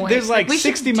that Yeah, point. there's like we should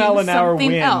 60 do mile an hour something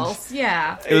wind. else.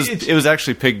 Yeah. it was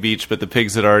actually Pig Beach, but the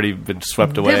pigs had already been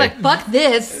swept away. They're like, fuck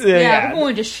this. Yeah, Yeah, yeah. we're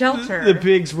going to shelter. The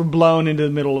pigs were blown into the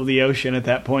middle of the ocean at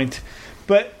that point.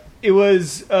 But it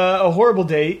was a horrible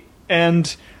date,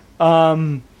 and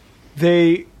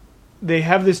they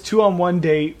have this 2-on-1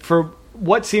 date for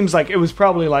what seems like it was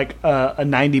probably like a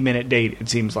 90-minute date, it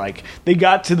seems like. They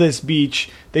got to this beach,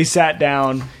 they sat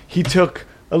down, he took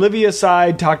Olivia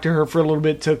aside, talked to her for a little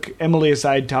bit, took Emily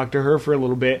aside, talked to her for a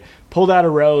little bit, pulled out a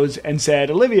rose and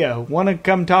said, Olivia, want to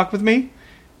come talk with me?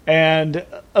 And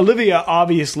Olivia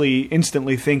obviously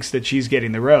instantly thinks that she's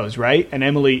getting the rose, right? And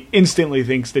Emily instantly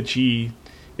thinks that she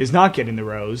is not getting the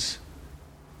rose.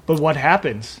 But what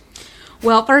happens?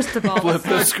 Well, first of all, Flip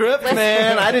the script,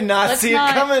 man. I did not let's see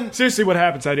not- it coming. Seriously, what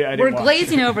happens? I didn't we're watch.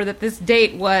 glazing over that this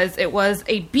date was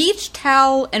a beach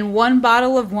towel and one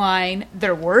bottle of wine.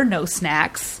 There were no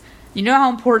snacks. You know how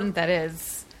important that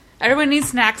is. Everyone needs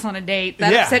snacks on a date.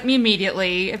 That Yeah. upset me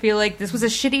immediately. I feel like this was a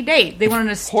shitty date. They went on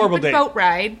a Horrible stupid date. boat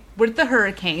ride with the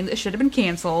hurricane that should have been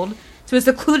canceled to a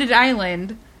secluded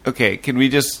island. Okay, can we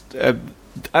just...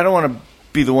 I don't want to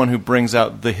be the one who brings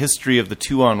out the history of the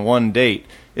 2-on-1 date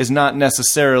is not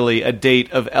necessarily a date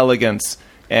of elegance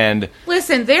and...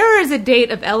 Listen, there is a date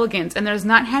of elegance, and there's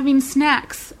not having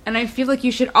snacks. And I feel like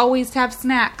you should always have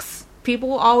snacks.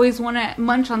 People always want to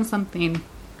munch on something.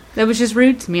 That was just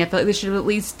rude to me. I felt like they should have at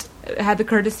least had the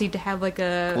courtesy to have like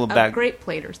a Little bag- grape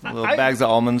plate or something. Little bags of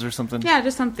almonds or something? Yeah,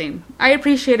 just something. I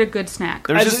appreciate a good snack.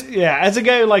 There's As, just... as a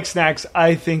guy who likes snacks,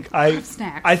 I think love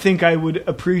snacks. I think I would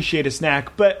appreciate a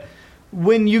snack. But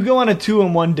when you go on a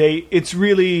 2-on-1 date, it's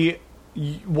really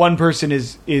one person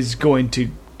is going to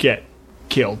get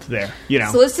killed there. You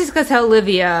know. So let's discuss how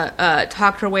Olivia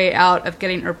talked her way out of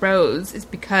getting her rose. Is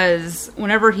because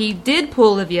whenever he did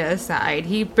pull Olivia aside,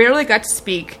 he barely got to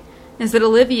speak. Instead,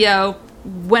 Olivia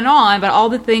went on about all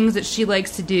the things that she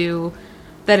likes to do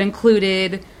that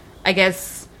included, I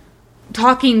guess,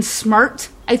 talking smart,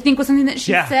 I think was something that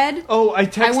she said. Oh, I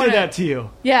texted wanna- that to you.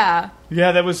 Yeah.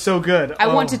 Yeah, that was so good. I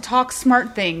Oh, want to talk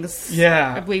smart things.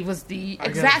 Yeah. I believe was the I gotta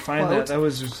exact find quote. that. That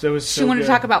was so She wanted good.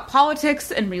 to talk about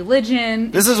politics and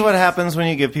religion. This is what happens when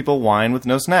you give people wine with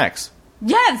no snacks.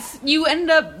 Yes, you end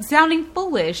up sounding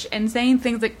foolish and saying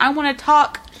things like, I want to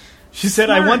talk, She said,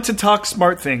 smart. "I want to talk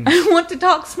smart things." I want to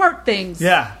talk smart things.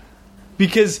 Yeah.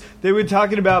 Because they were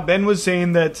talking about, Ben was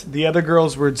saying that the other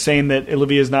girls were saying that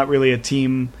Olivia's not really a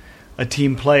team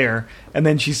player. And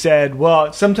then she said,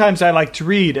 well, sometimes I like to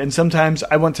read and sometimes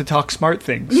I want to talk smart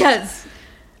things. Yes.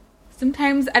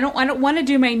 Sometimes I don't want to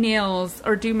do my nails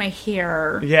or do my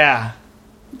hair. Yeah.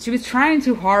 She was trying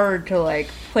too hard to like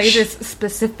play this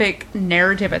specific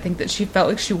narrative I think that she felt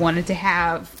like she wanted to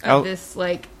have of Oh. this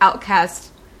like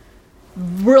outcast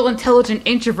real intelligent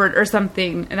introvert or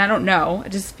something, and I don't know. I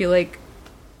just feel like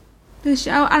this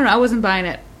show, I don't know, I wasn't buying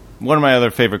it. One of my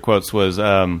other favorite quotes was,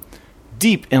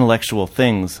 deep intellectual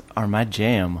things are my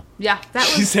jam. Yeah, that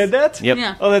was She said that? Yep.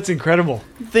 Yeah. Oh, that's incredible.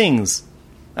 Things.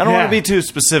 I don't want Yeah. to be too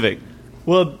specific.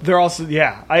 Well, they're also,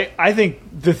 yeah. I think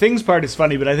the things part is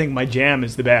funny, but I think my jam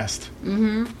is the best.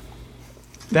 Mm-hmm.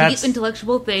 deep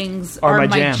intellectual things are are my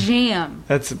my jam. jam.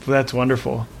 That's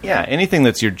wonderful. Yeah, anything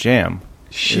that's your jam.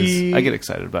 She, I get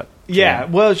excited about. yeah.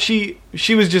 jam. Well, she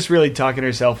was just really talking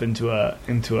herself into a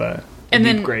And deep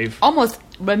then grave. almost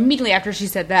immediately after she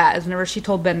said that is whenever she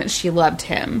told Ben that she loved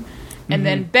him. And Mm-hmm.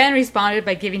 then Ben responded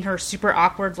by giving her super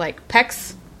awkward like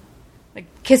pecks, like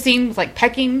kissing, like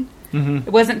pecking. Mm-hmm.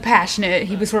 It wasn't passionate.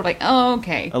 He was sort of like, oh,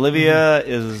 okay. Olivia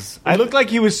is. It looked like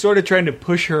he was sort of trying to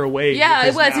push her away. Yeah, it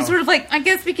because was. now- He's sort of like, I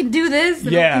guess we can do this. I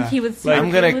Yeah. don't think he was Like,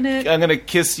 super feeling it. I'm gonna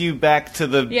kiss you back to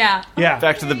the Yeah. Yeah.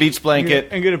 back to the beach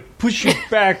blanket I'm gonna push you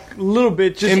back a little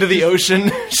bit, just into the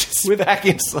ocean. She's With-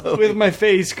 backing slowly. with my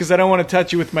face because I don't want to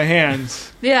touch you with my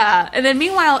hands. Yeah, and then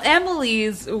meanwhile,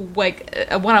 Emily's like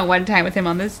a one-on-one time with him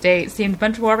on this date seemed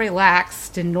much more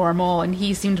relaxed and normal, and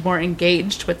he seemed more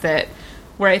engaged with it.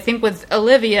 Where I think with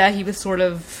Olivia, he was sort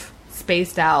of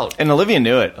spaced out. And Olivia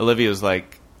knew it. Olivia was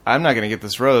like, I'm not going to get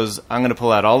this rose. I'm going to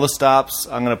pull out all the stops.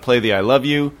 I'm going to play the I love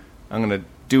you. I'm going to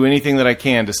do anything that I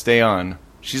can to stay on.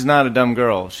 She's not a dumb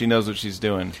girl. She knows what she's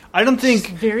doing. I don't She's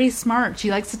think very smart.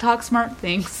 She likes to talk smart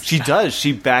things. She does.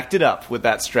 She backed it up with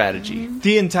that strategy.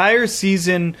 the entire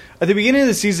season, at the beginning of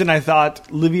the season, I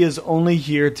thought Livia's only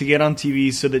here to get on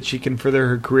TV so that she can further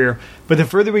her career. But the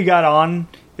further we got on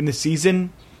in the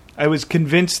season, I was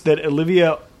convinced that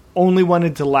Olivia only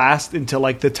wanted to last until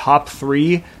like the top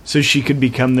 3 so she could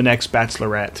become the next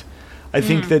Bachelorette. I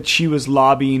think that she was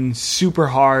lobbying super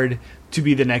hard to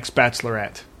be the next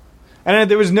Bachelorette.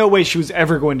 And there was no way she was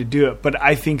ever going to do it, but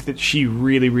I think that she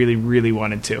really, really, really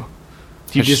wanted to.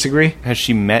 Do you disagree? Has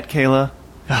she met Kayla?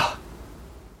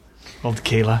 Old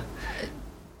Kayla.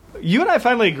 You and I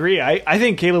finally agree. I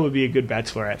think Kayla would be a good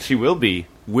Bachelorette. She will be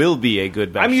a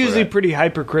good Bachelorette. I'm usually pretty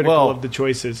hypercritical Well, of the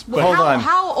choices. But hold on.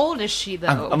 How old is she,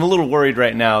 though? I'm a little worried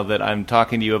right now that I'm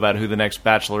talking to you about who the next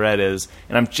Bachelorette is,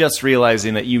 and I'm just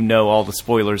realizing that you know all the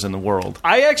spoilers in the world.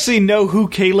 I actually know who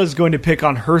Kayla's going to pick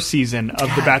on her season of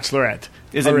The Bachelorette.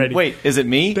 Is it? already. Wait, is it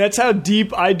me? That's how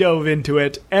deep I dove into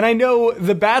it. And I know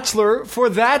The Bachelor for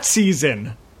that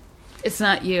season. It's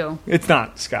not you. It's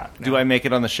not Scott. No. Do I make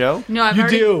it on the show? No, I've You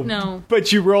already... do. No.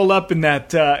 But you roll up in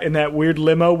that weird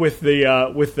limo with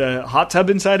the hot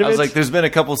tub inside of I was it. like, there's been a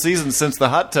couple seasons since the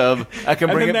hot tub. I can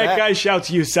and bring then it that back. guy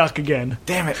shouts, "You suck" again.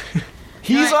 Damn it.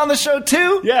 He's on the show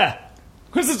too? Yeah.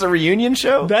 Was this a reunion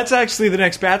show? That's actually the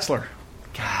next Bachelor.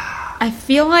 I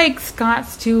feel like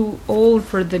Scott's too old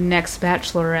for the next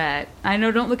Bachelorette. I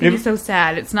know, don't look at me so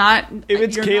sad. It's not... If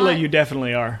it's you're Kayla, not- you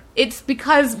definitely are. It's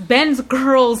because Ben's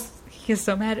girls... He's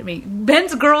so mad at me.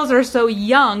 Ben's girls are so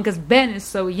young, because Ben is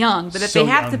so young, that if So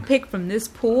they have young. to pick from this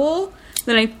pool,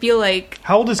 then I feel like...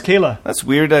 How old is Kayla? That's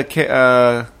weird.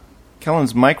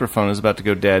 Kellen's microphone is about to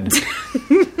go dead.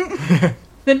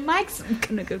 Then Mike's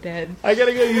gonna go dead. I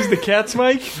gotta go use the cat's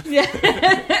mic. Yeah.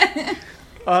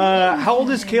 How old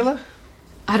is Kayla?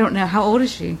 I don't know. How old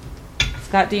is she?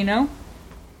 Scott, do you know?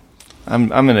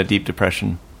 I'm in a deep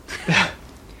depression.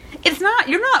 It's not...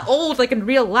 You're not old, like, in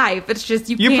real life. It's just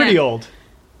you You're can't... pretty old.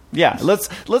 Yeah,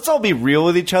 let's all be real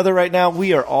with each other right now.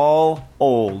 We are all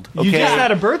old. Okay. You just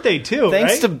had a birthday too,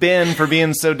 Thanks right? to Ben for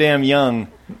being so damn young.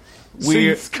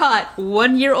 We're Scott,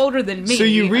 1 year older than me. So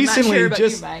you I'm recently not sure about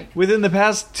just you, Mike. within the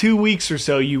past 2 weeks or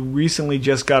so, you recently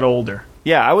just got older.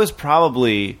 yeah, I was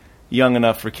probably young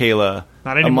enough for Kayla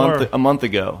Not anymore. a month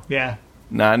ago. Yeah.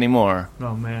 Not anymore.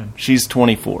 Oh man. She's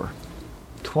 24.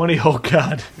 20. Oh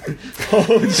god.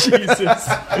 Oh Jesus.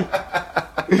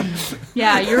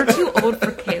 Yeah, you're too old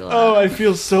for Kayla. Oh, I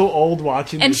feel so old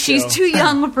watching and this she's show. too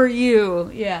young for you.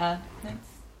 Yeah.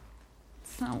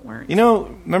 That's not work. You know,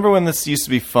 remember when this used to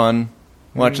be fun?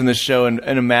 Watching this show and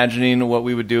imagining what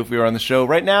we would do if we were on the show.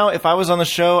 Right now, if I was on the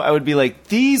show, I would be like,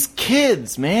 these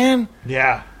kids, man.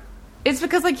 Yeah. It's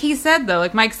because, like he said, though,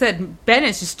 like Mike said, Ben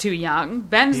is just too young.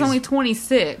 Ben's He's- only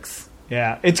 26.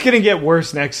 Yeah. It's going to get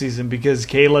worse next season because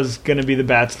Kayla's going to be the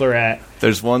Bachelorette.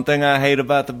 There's one thing I hate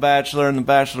about The Bachelor and The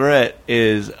Bachelorette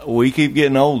is we keep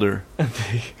getting older. And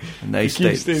they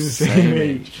stay keep staying the same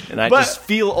age. And I But- just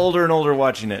feel older and older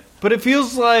watching it. But it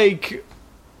feels like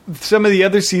some of the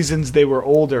other seasons they were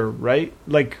older, right?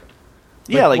 Like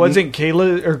Yeah, like wasn't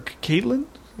Kayla or Caitlin?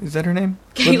 Is that her name?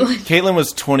 Caitlin. Caitlin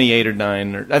was 28 or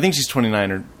 9, or I think she's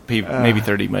 29 or maybe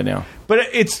 30 by now. But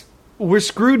we're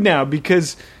screwed now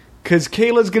because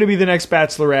Kayla's going to be the next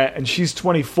Bachelorette and she's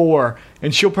 24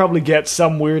 and she'll probably get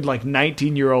some weird like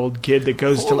 19-year-old kid that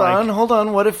goes to like Hold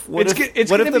on. What if It's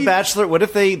what gonna if the be- Bachelor? What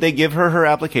if they give her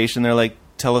application? They're like,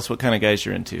 tell us what kind of guys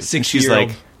you're into. And she's 60-year-old.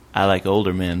 like, I like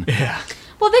older men. yeah.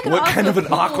 Well, they could What also kind of an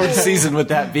awkward pull- season would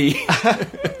that be?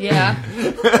 Yeah.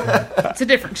 It's a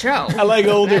different show. I like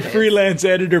older freelance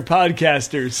editor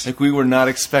podcasters. Like, we were not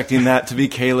expecting that to be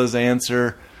Kayla's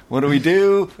answer. What do we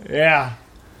do? Yeah.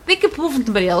 They could pull from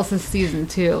somebody else's season,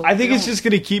 too. I think it's just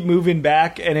going to keep moving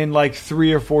back and in like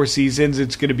 3 or 4 seasons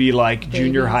it's going to be like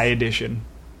junior Babies. high edition.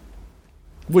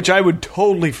 Which I would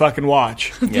totally fucking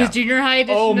watch. The junior high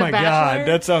edition Oh of my Bachelor. god,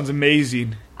 that sounds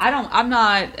amazing. I'm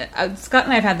not, Scott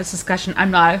and I have had this discussion.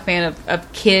 I'm not a fan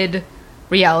of kid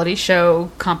reality show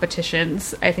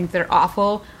competitions. I think they're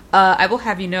awful. I will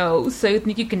have you know, So You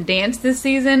Think You Can Dance this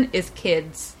season is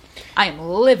kids. I am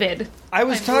livid. I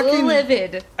was I'm talking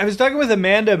livid. with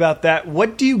Amanda about that.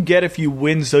 What do you get if you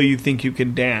win So You Think You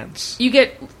Can Dance? You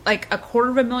get like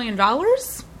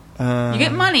 $250,000. You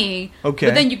get money, okay.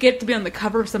 but then you get to be on the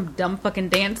cover of some dumb fucking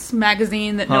dance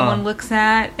magazine that no Huh. one looks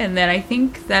at, and then I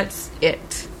think that's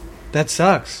it. That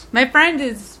sucks. My friend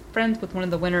is friends with one of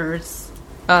the winners,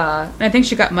 and I think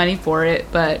she got money for it,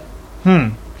 but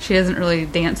She doesn't really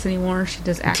dance anymore. She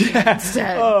does acting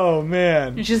instead. Oh,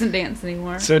 man. She doesn't dance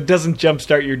anymore. So it doesn't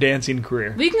jumpstart your dancing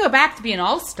career. But you can go back to be an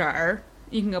all-star.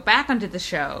 You can go back onto the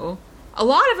show. A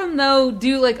lot of them, though,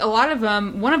 do, like, a lot of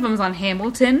them... One of them's on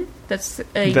Hamilton. That's a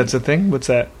thing? What's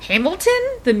that? Hamilton?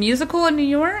 The musical in New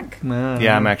York?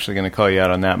 Yeah, I'm actually going to call you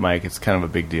out on that, Mike. It's kind of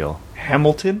a big deal.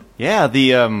 Hamilton? Yeah,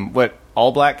 the,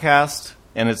 all-black cast,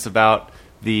 and it's about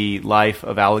the life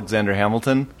of Alexander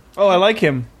Hamilton. Oh, I like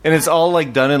him. And it's all,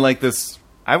 like, done in, like, this...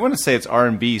 I want to say it's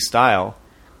R&B style.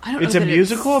 I don't It's know a that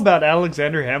musical about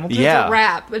Alexander Hamilton? Yeah. It's a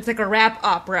rap. It's like a rap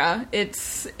opera.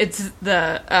 It's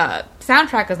the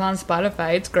soundtrack is on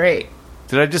Spotify. It's great.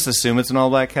 Did I just assume it's an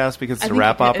all-black cast because it's a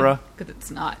rap opera? Because it's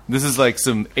not. This is like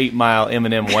some 8 Mile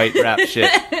Eminem white rap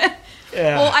shit.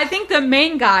 Yeah. Well, I think the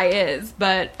main guy is,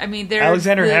 but I mean, there's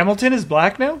Alexander Hamilton is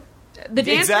black now? The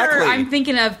dancer Exactly. I'm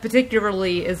thinking of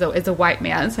particularly is a white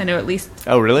man. So I know at least.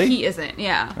 Oh, really? He isn't.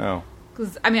 Yeah. Oh.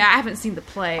 Because I mean, I haven't seen the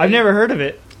play. I've never heard of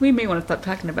it. We may want to stop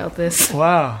talking about this.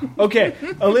 Wow. Okay,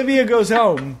 Olivia goes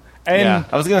home. And Yeah,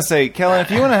 I was going to say, Kellen, if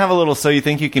you want to have a little So You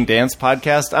Think You Can Dance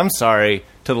podcast, I'm sorry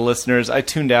to the listeners. I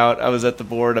tuned out. I was at the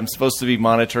board. I'm supposed to be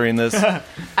monitoring this.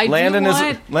 Landon's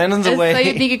a away. So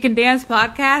You Think You Can Dance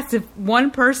podcast. If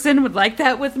one person would like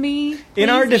that with me, in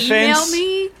our please defense,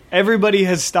 email me. everybody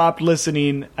has stopped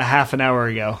listening a half an hour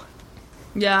ago.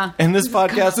 Yeah. And this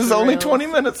podcast is only rails. 20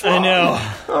 minutes long.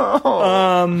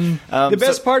 I know. The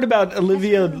best part about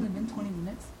Olivia...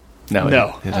 No,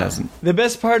 No. it hasn't. The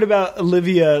best part about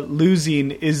Olivia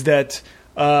losing is that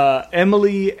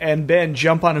Emily and Ben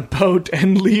jump on a boat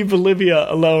and leave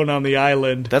Olivia alone on the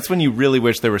island. That's when you really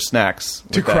wish there were snacks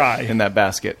To with that- cry. in that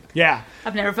basket. Yeah.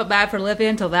 I've never felt bad for Olivia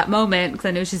until that moment because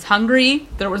I knew she's hungry.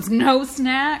 There was no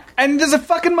snack. And there's a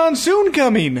fucking monsoon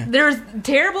coming. There's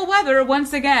terrible weather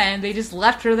once again. They just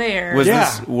left her there. Was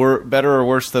Yeah. this better or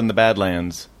worse than the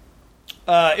Badlands?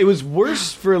 It was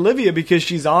worse for Olivia because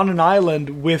she's on an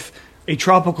island with a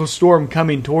tropical storm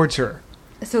coming towards her.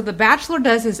 So The Bachelor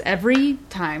does this every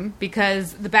time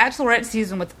because the Bachelorette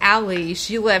season with Allie,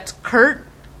 she left Kurt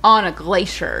on a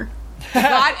glacier.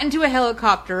 Got into a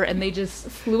helicopter and they just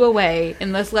flew away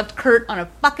and thus left Kurt on a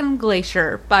fucking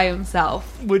glacier by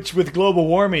himself. Which, with global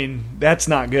warming, that's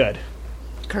not good.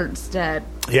 Kurt's dead.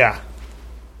 Yeah.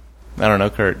 I don't know,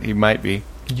 Kurt. He might be.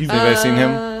 You Have you guys seen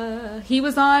him? He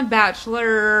was on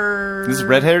Bachelor... This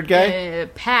red-haired guy?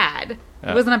 Pad. Oh.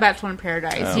 He wasn't on Bachelor in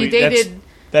Paradise. Oh. He dated...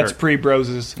 That's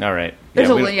pre-broses. All right. There's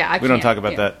Yeah, a- we, yeah, I we don't can't- talk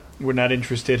about yeah. that. We're not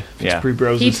interested. It's Yeah.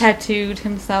 pre-broses. He tattooed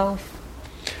himself.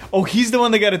 Oh, he's the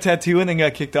one that got a tattoo and then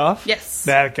got kicked off? Yes.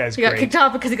 That guy's He got great. kicked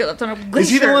off because he got left on a glacier. Is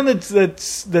he the one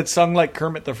that sung like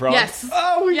Kermit the Frog? Yes.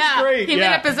 Oh, he's yeah. great. He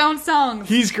yeah. made up his own songs.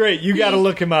 He's great. You got to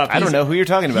look him up. I don't know who you're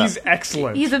talking about. He's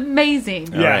excellent. He's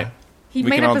amazing. All yeah. right. He We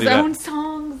made can up all his do that. own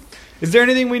songs. Is there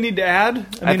anything we need to add?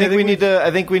 I think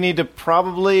we need to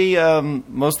probably.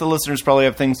 Most of the listeners probably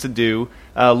have things to do.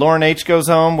 Lauren H goes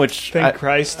home, which Thank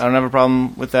Christ. I don't have a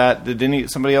problem with that. Did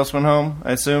somebody else went home?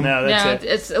 I assume. No, that's No, it.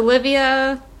 it's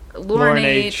Olivia, Lauren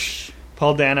H,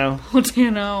 Paul Dano,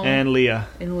 Dano, and Leah.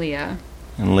 and Leah.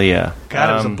 And Leah. God,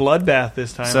 it was a bloodbath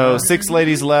this time. So huh? 6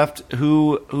 ladies left.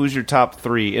 Who's your top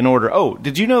 3 in order? Oh,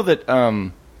 did you know that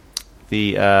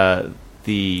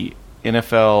the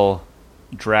NFL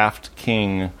draft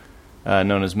king,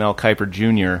 known as Mel Kiper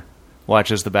Jr.,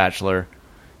 watches The Bachelor,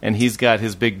 and he's got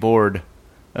his big board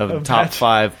of top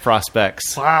Bachelor. 5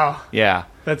 prospects. Wow, Yeah,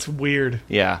 that's weird.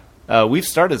 yeah. We've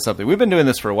started something. We've been doing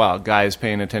this for a while. Guys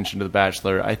paying attention to The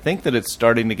Bachelor. I think that it's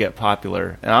starting to get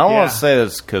popular, and I don't want Yeah. to say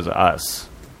this because of us.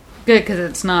 Good, because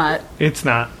it's not. It's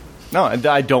not. No,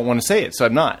 I don't want to say it, so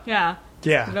I'm not. Yeah.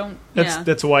 Yeah, Don't- that's yeah.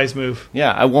 that's a wise move.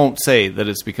 Yeah, I won't say that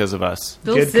it's because of us.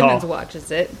 Bill Good Simmons call.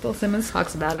 watches it. Bill Simmons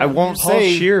talks about it. I won't Paul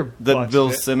say Scheer that watched Bill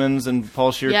it. Simmons and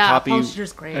Paul Scheer Yeah, copy. Paul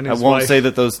Scheer's great. And I his won't wife. say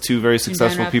that those two very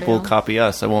successful Ben people Raphael. copy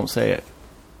us. I won't say it.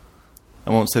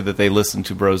 I won't say that they listen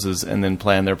to Broses and then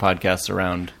plan their podcasts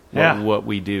around Yeah. what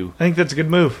we do. I think that's a good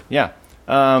move. Yeah.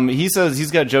 He says he's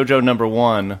got JoJo number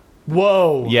 1.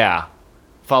 Whoa. Yeah.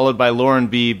 Followed by Lauren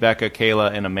B, Becca,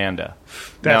 Kayla, and Amanda.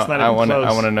 That's now, not I even wanna, close.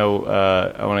 I want to know.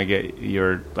 I want to get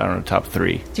your top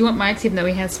 3. Do you want Mike's even though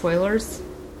he has spoilers?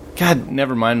 God,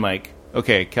 never mind, Mike.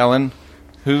 Okay, Kellen,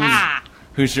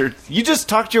 who's your? You just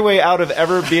talked your way out of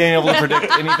ever being able to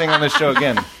predict anything on this show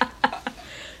again.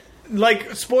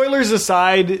 Like, spoilers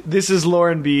aside, this is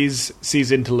Lauren B's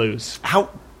season to lose. How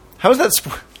is that?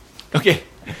 Okay,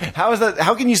 how is that?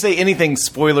 How can you say anything?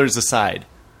 Spoilers aside,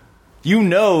 you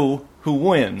know who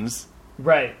wins.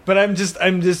 Right. But I'm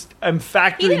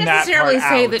factoring He didn't that necessarily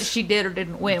part say out. that she did or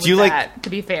didn't win Do you with like- that, to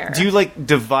be fair. Do you like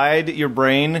divide your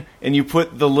brain and you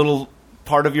put the little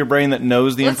part of your brain that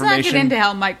knows the Let's information. not get into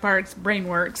how Mike Park's brain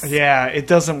works. Yeah, it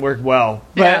doesn't work well.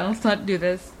 But Yeah, let's not do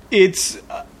this. it's...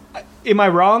 am I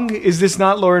wrong? Is this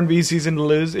not Lauren B's season to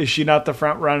lose? Is she not the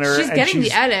front runner? She's and getting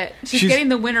the edit. She's getting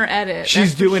the winner edit. She's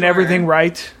that's for doing sure. everything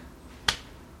right.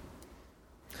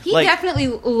 He Like- definitely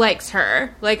likes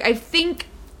her. Like, I think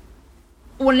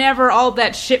whenever all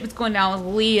that shit was going down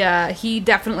with Leah, he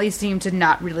definitely seemed to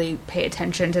not really pay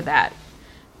attention to that.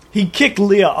 He kicked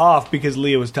Leah off because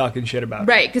Leah was talking shit about him.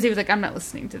 Right, because he was like, I'm not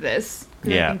listening to this.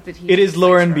 'Cause I Yeah. think that he It is likes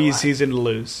Lauren her a B's lot. season to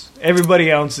lose.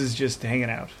 Everybody else is just hanging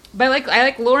out. But I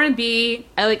like Lauren B,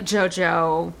 I like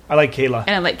JoJo, I like Kayla.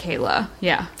 and I like Kayla.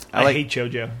 Yeah. I hate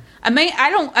JoJo. I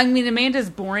mean, Amanda's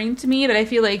boring to me, but I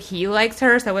feel like he likes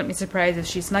her, so I wouldn't be surprised if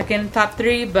she snuck in top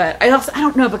 3. But I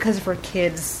don't know because of her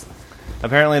kids.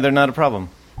 Apparently, they're not a problem.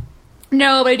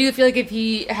 No, but I do feel like if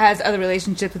he has other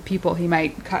relationships with people, he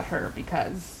might cut her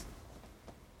because...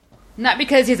 Not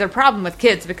because he has a problem with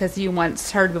kids, because he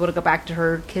wants her to be able to go back to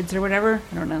her kids or whatever.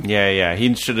 I don't know. Yeah.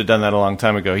 He should have done that a long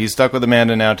time ago. He's stuck with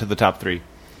Amanda now to the top 3.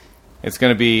 It's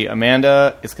going to be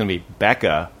Amanda. It's going to be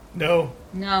Becca. No.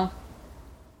 No.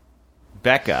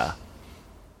 Becca.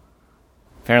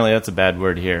 Apparently, that's a bad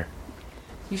word here.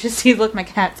 You should see the look my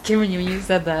cat's giving you when you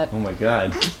said that. Oh my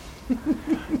god.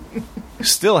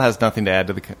 Still has nothing to add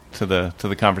to the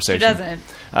She conversation.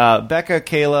 doesn't. Becca,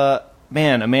 Kayla,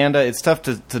 man, Amanda. It's tough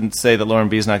to say that Lauren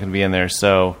B is not going to be in there.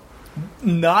 So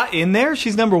Not in there?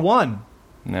 She's number 1.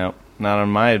 no, not on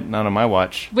my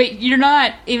watch. Wait, you're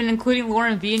not even including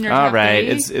Lauren B in your All top right,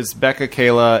 3? it's Becca,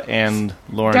 Kayla, and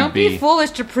Lauren Don't B. be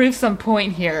foolish to prove some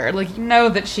point here. Like, you know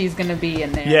that she's going to be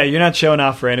in there. Yeah, you're not showing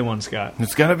off for anyone, Scott.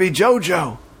 It's going to be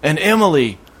JoJo and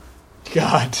Emily.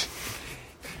 God.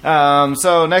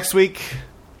 So next week,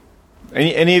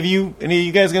 any of you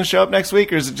guys going to show up next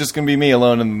week, or is it just going to be me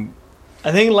alone? And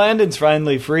I think Landon's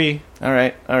finally free. all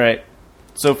right.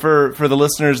 So for the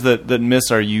listeners that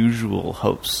miss our usual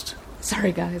host,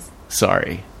 Sorry, guys.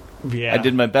 sorry. Yeah. I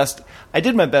did my best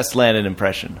Landon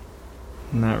impression.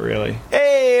 Not really.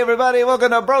 Hey everybody,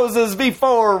 welcome to Broses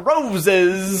Before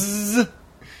Roses.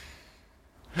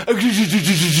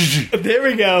 There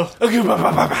we go.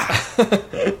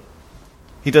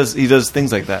 He does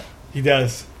things like that. He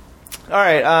does. All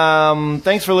right.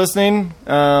 Thanks for listening.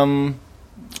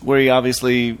 We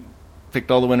obviously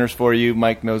picked all the winners for you.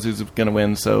 Mike knows who's going to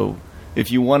win. So if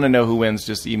you want to know who wins,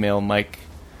 just email Mike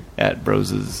at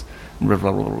Broses.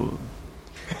 We'll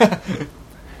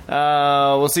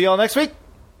see y'all next week.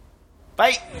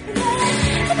 Bye.